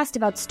podcast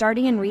about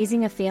starting and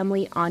raising a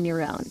family on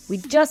your own. We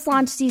just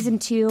launched season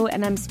 2,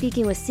 and I'm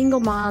speaking with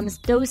single moms,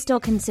 those still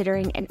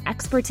considering, and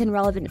experts in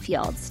relevant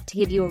fields to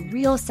give you a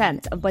real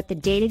sense of what the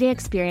day-to-day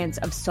experience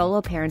of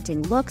solo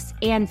parenting looks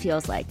and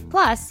feels like.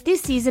 Plus, this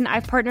season,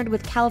 I've partnered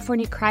with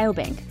California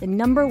Cryobank, the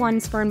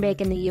 #1 sperm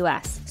bank in the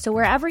U.S. So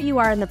wherever you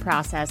are in the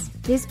process,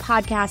 this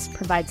podcast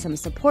provides some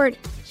support,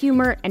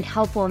 humor, and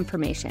helpful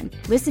information.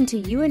 Listen to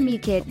You and Me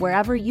Kid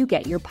wherever you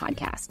get your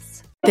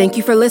podcasts. Thank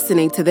you for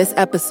listening to this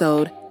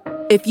episode.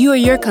 If you or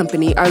your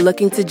company are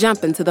looking to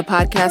jump into the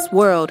podcast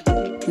world,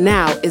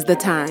 now is the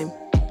time.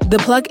 The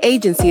Plug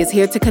Agency is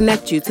here to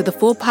connect you to the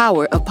full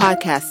power of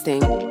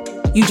podcasting.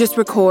 You just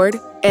record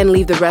and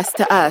leave the rest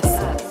to us.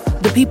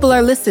 The people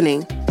are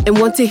listening and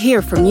want to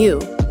hear from you.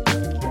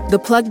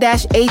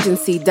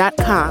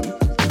 theplug-agency.com.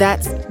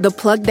 That's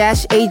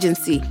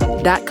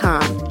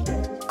theplug-agency.com.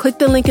 Click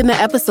the link in the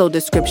episode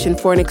description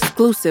for an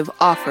exclusive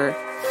offer.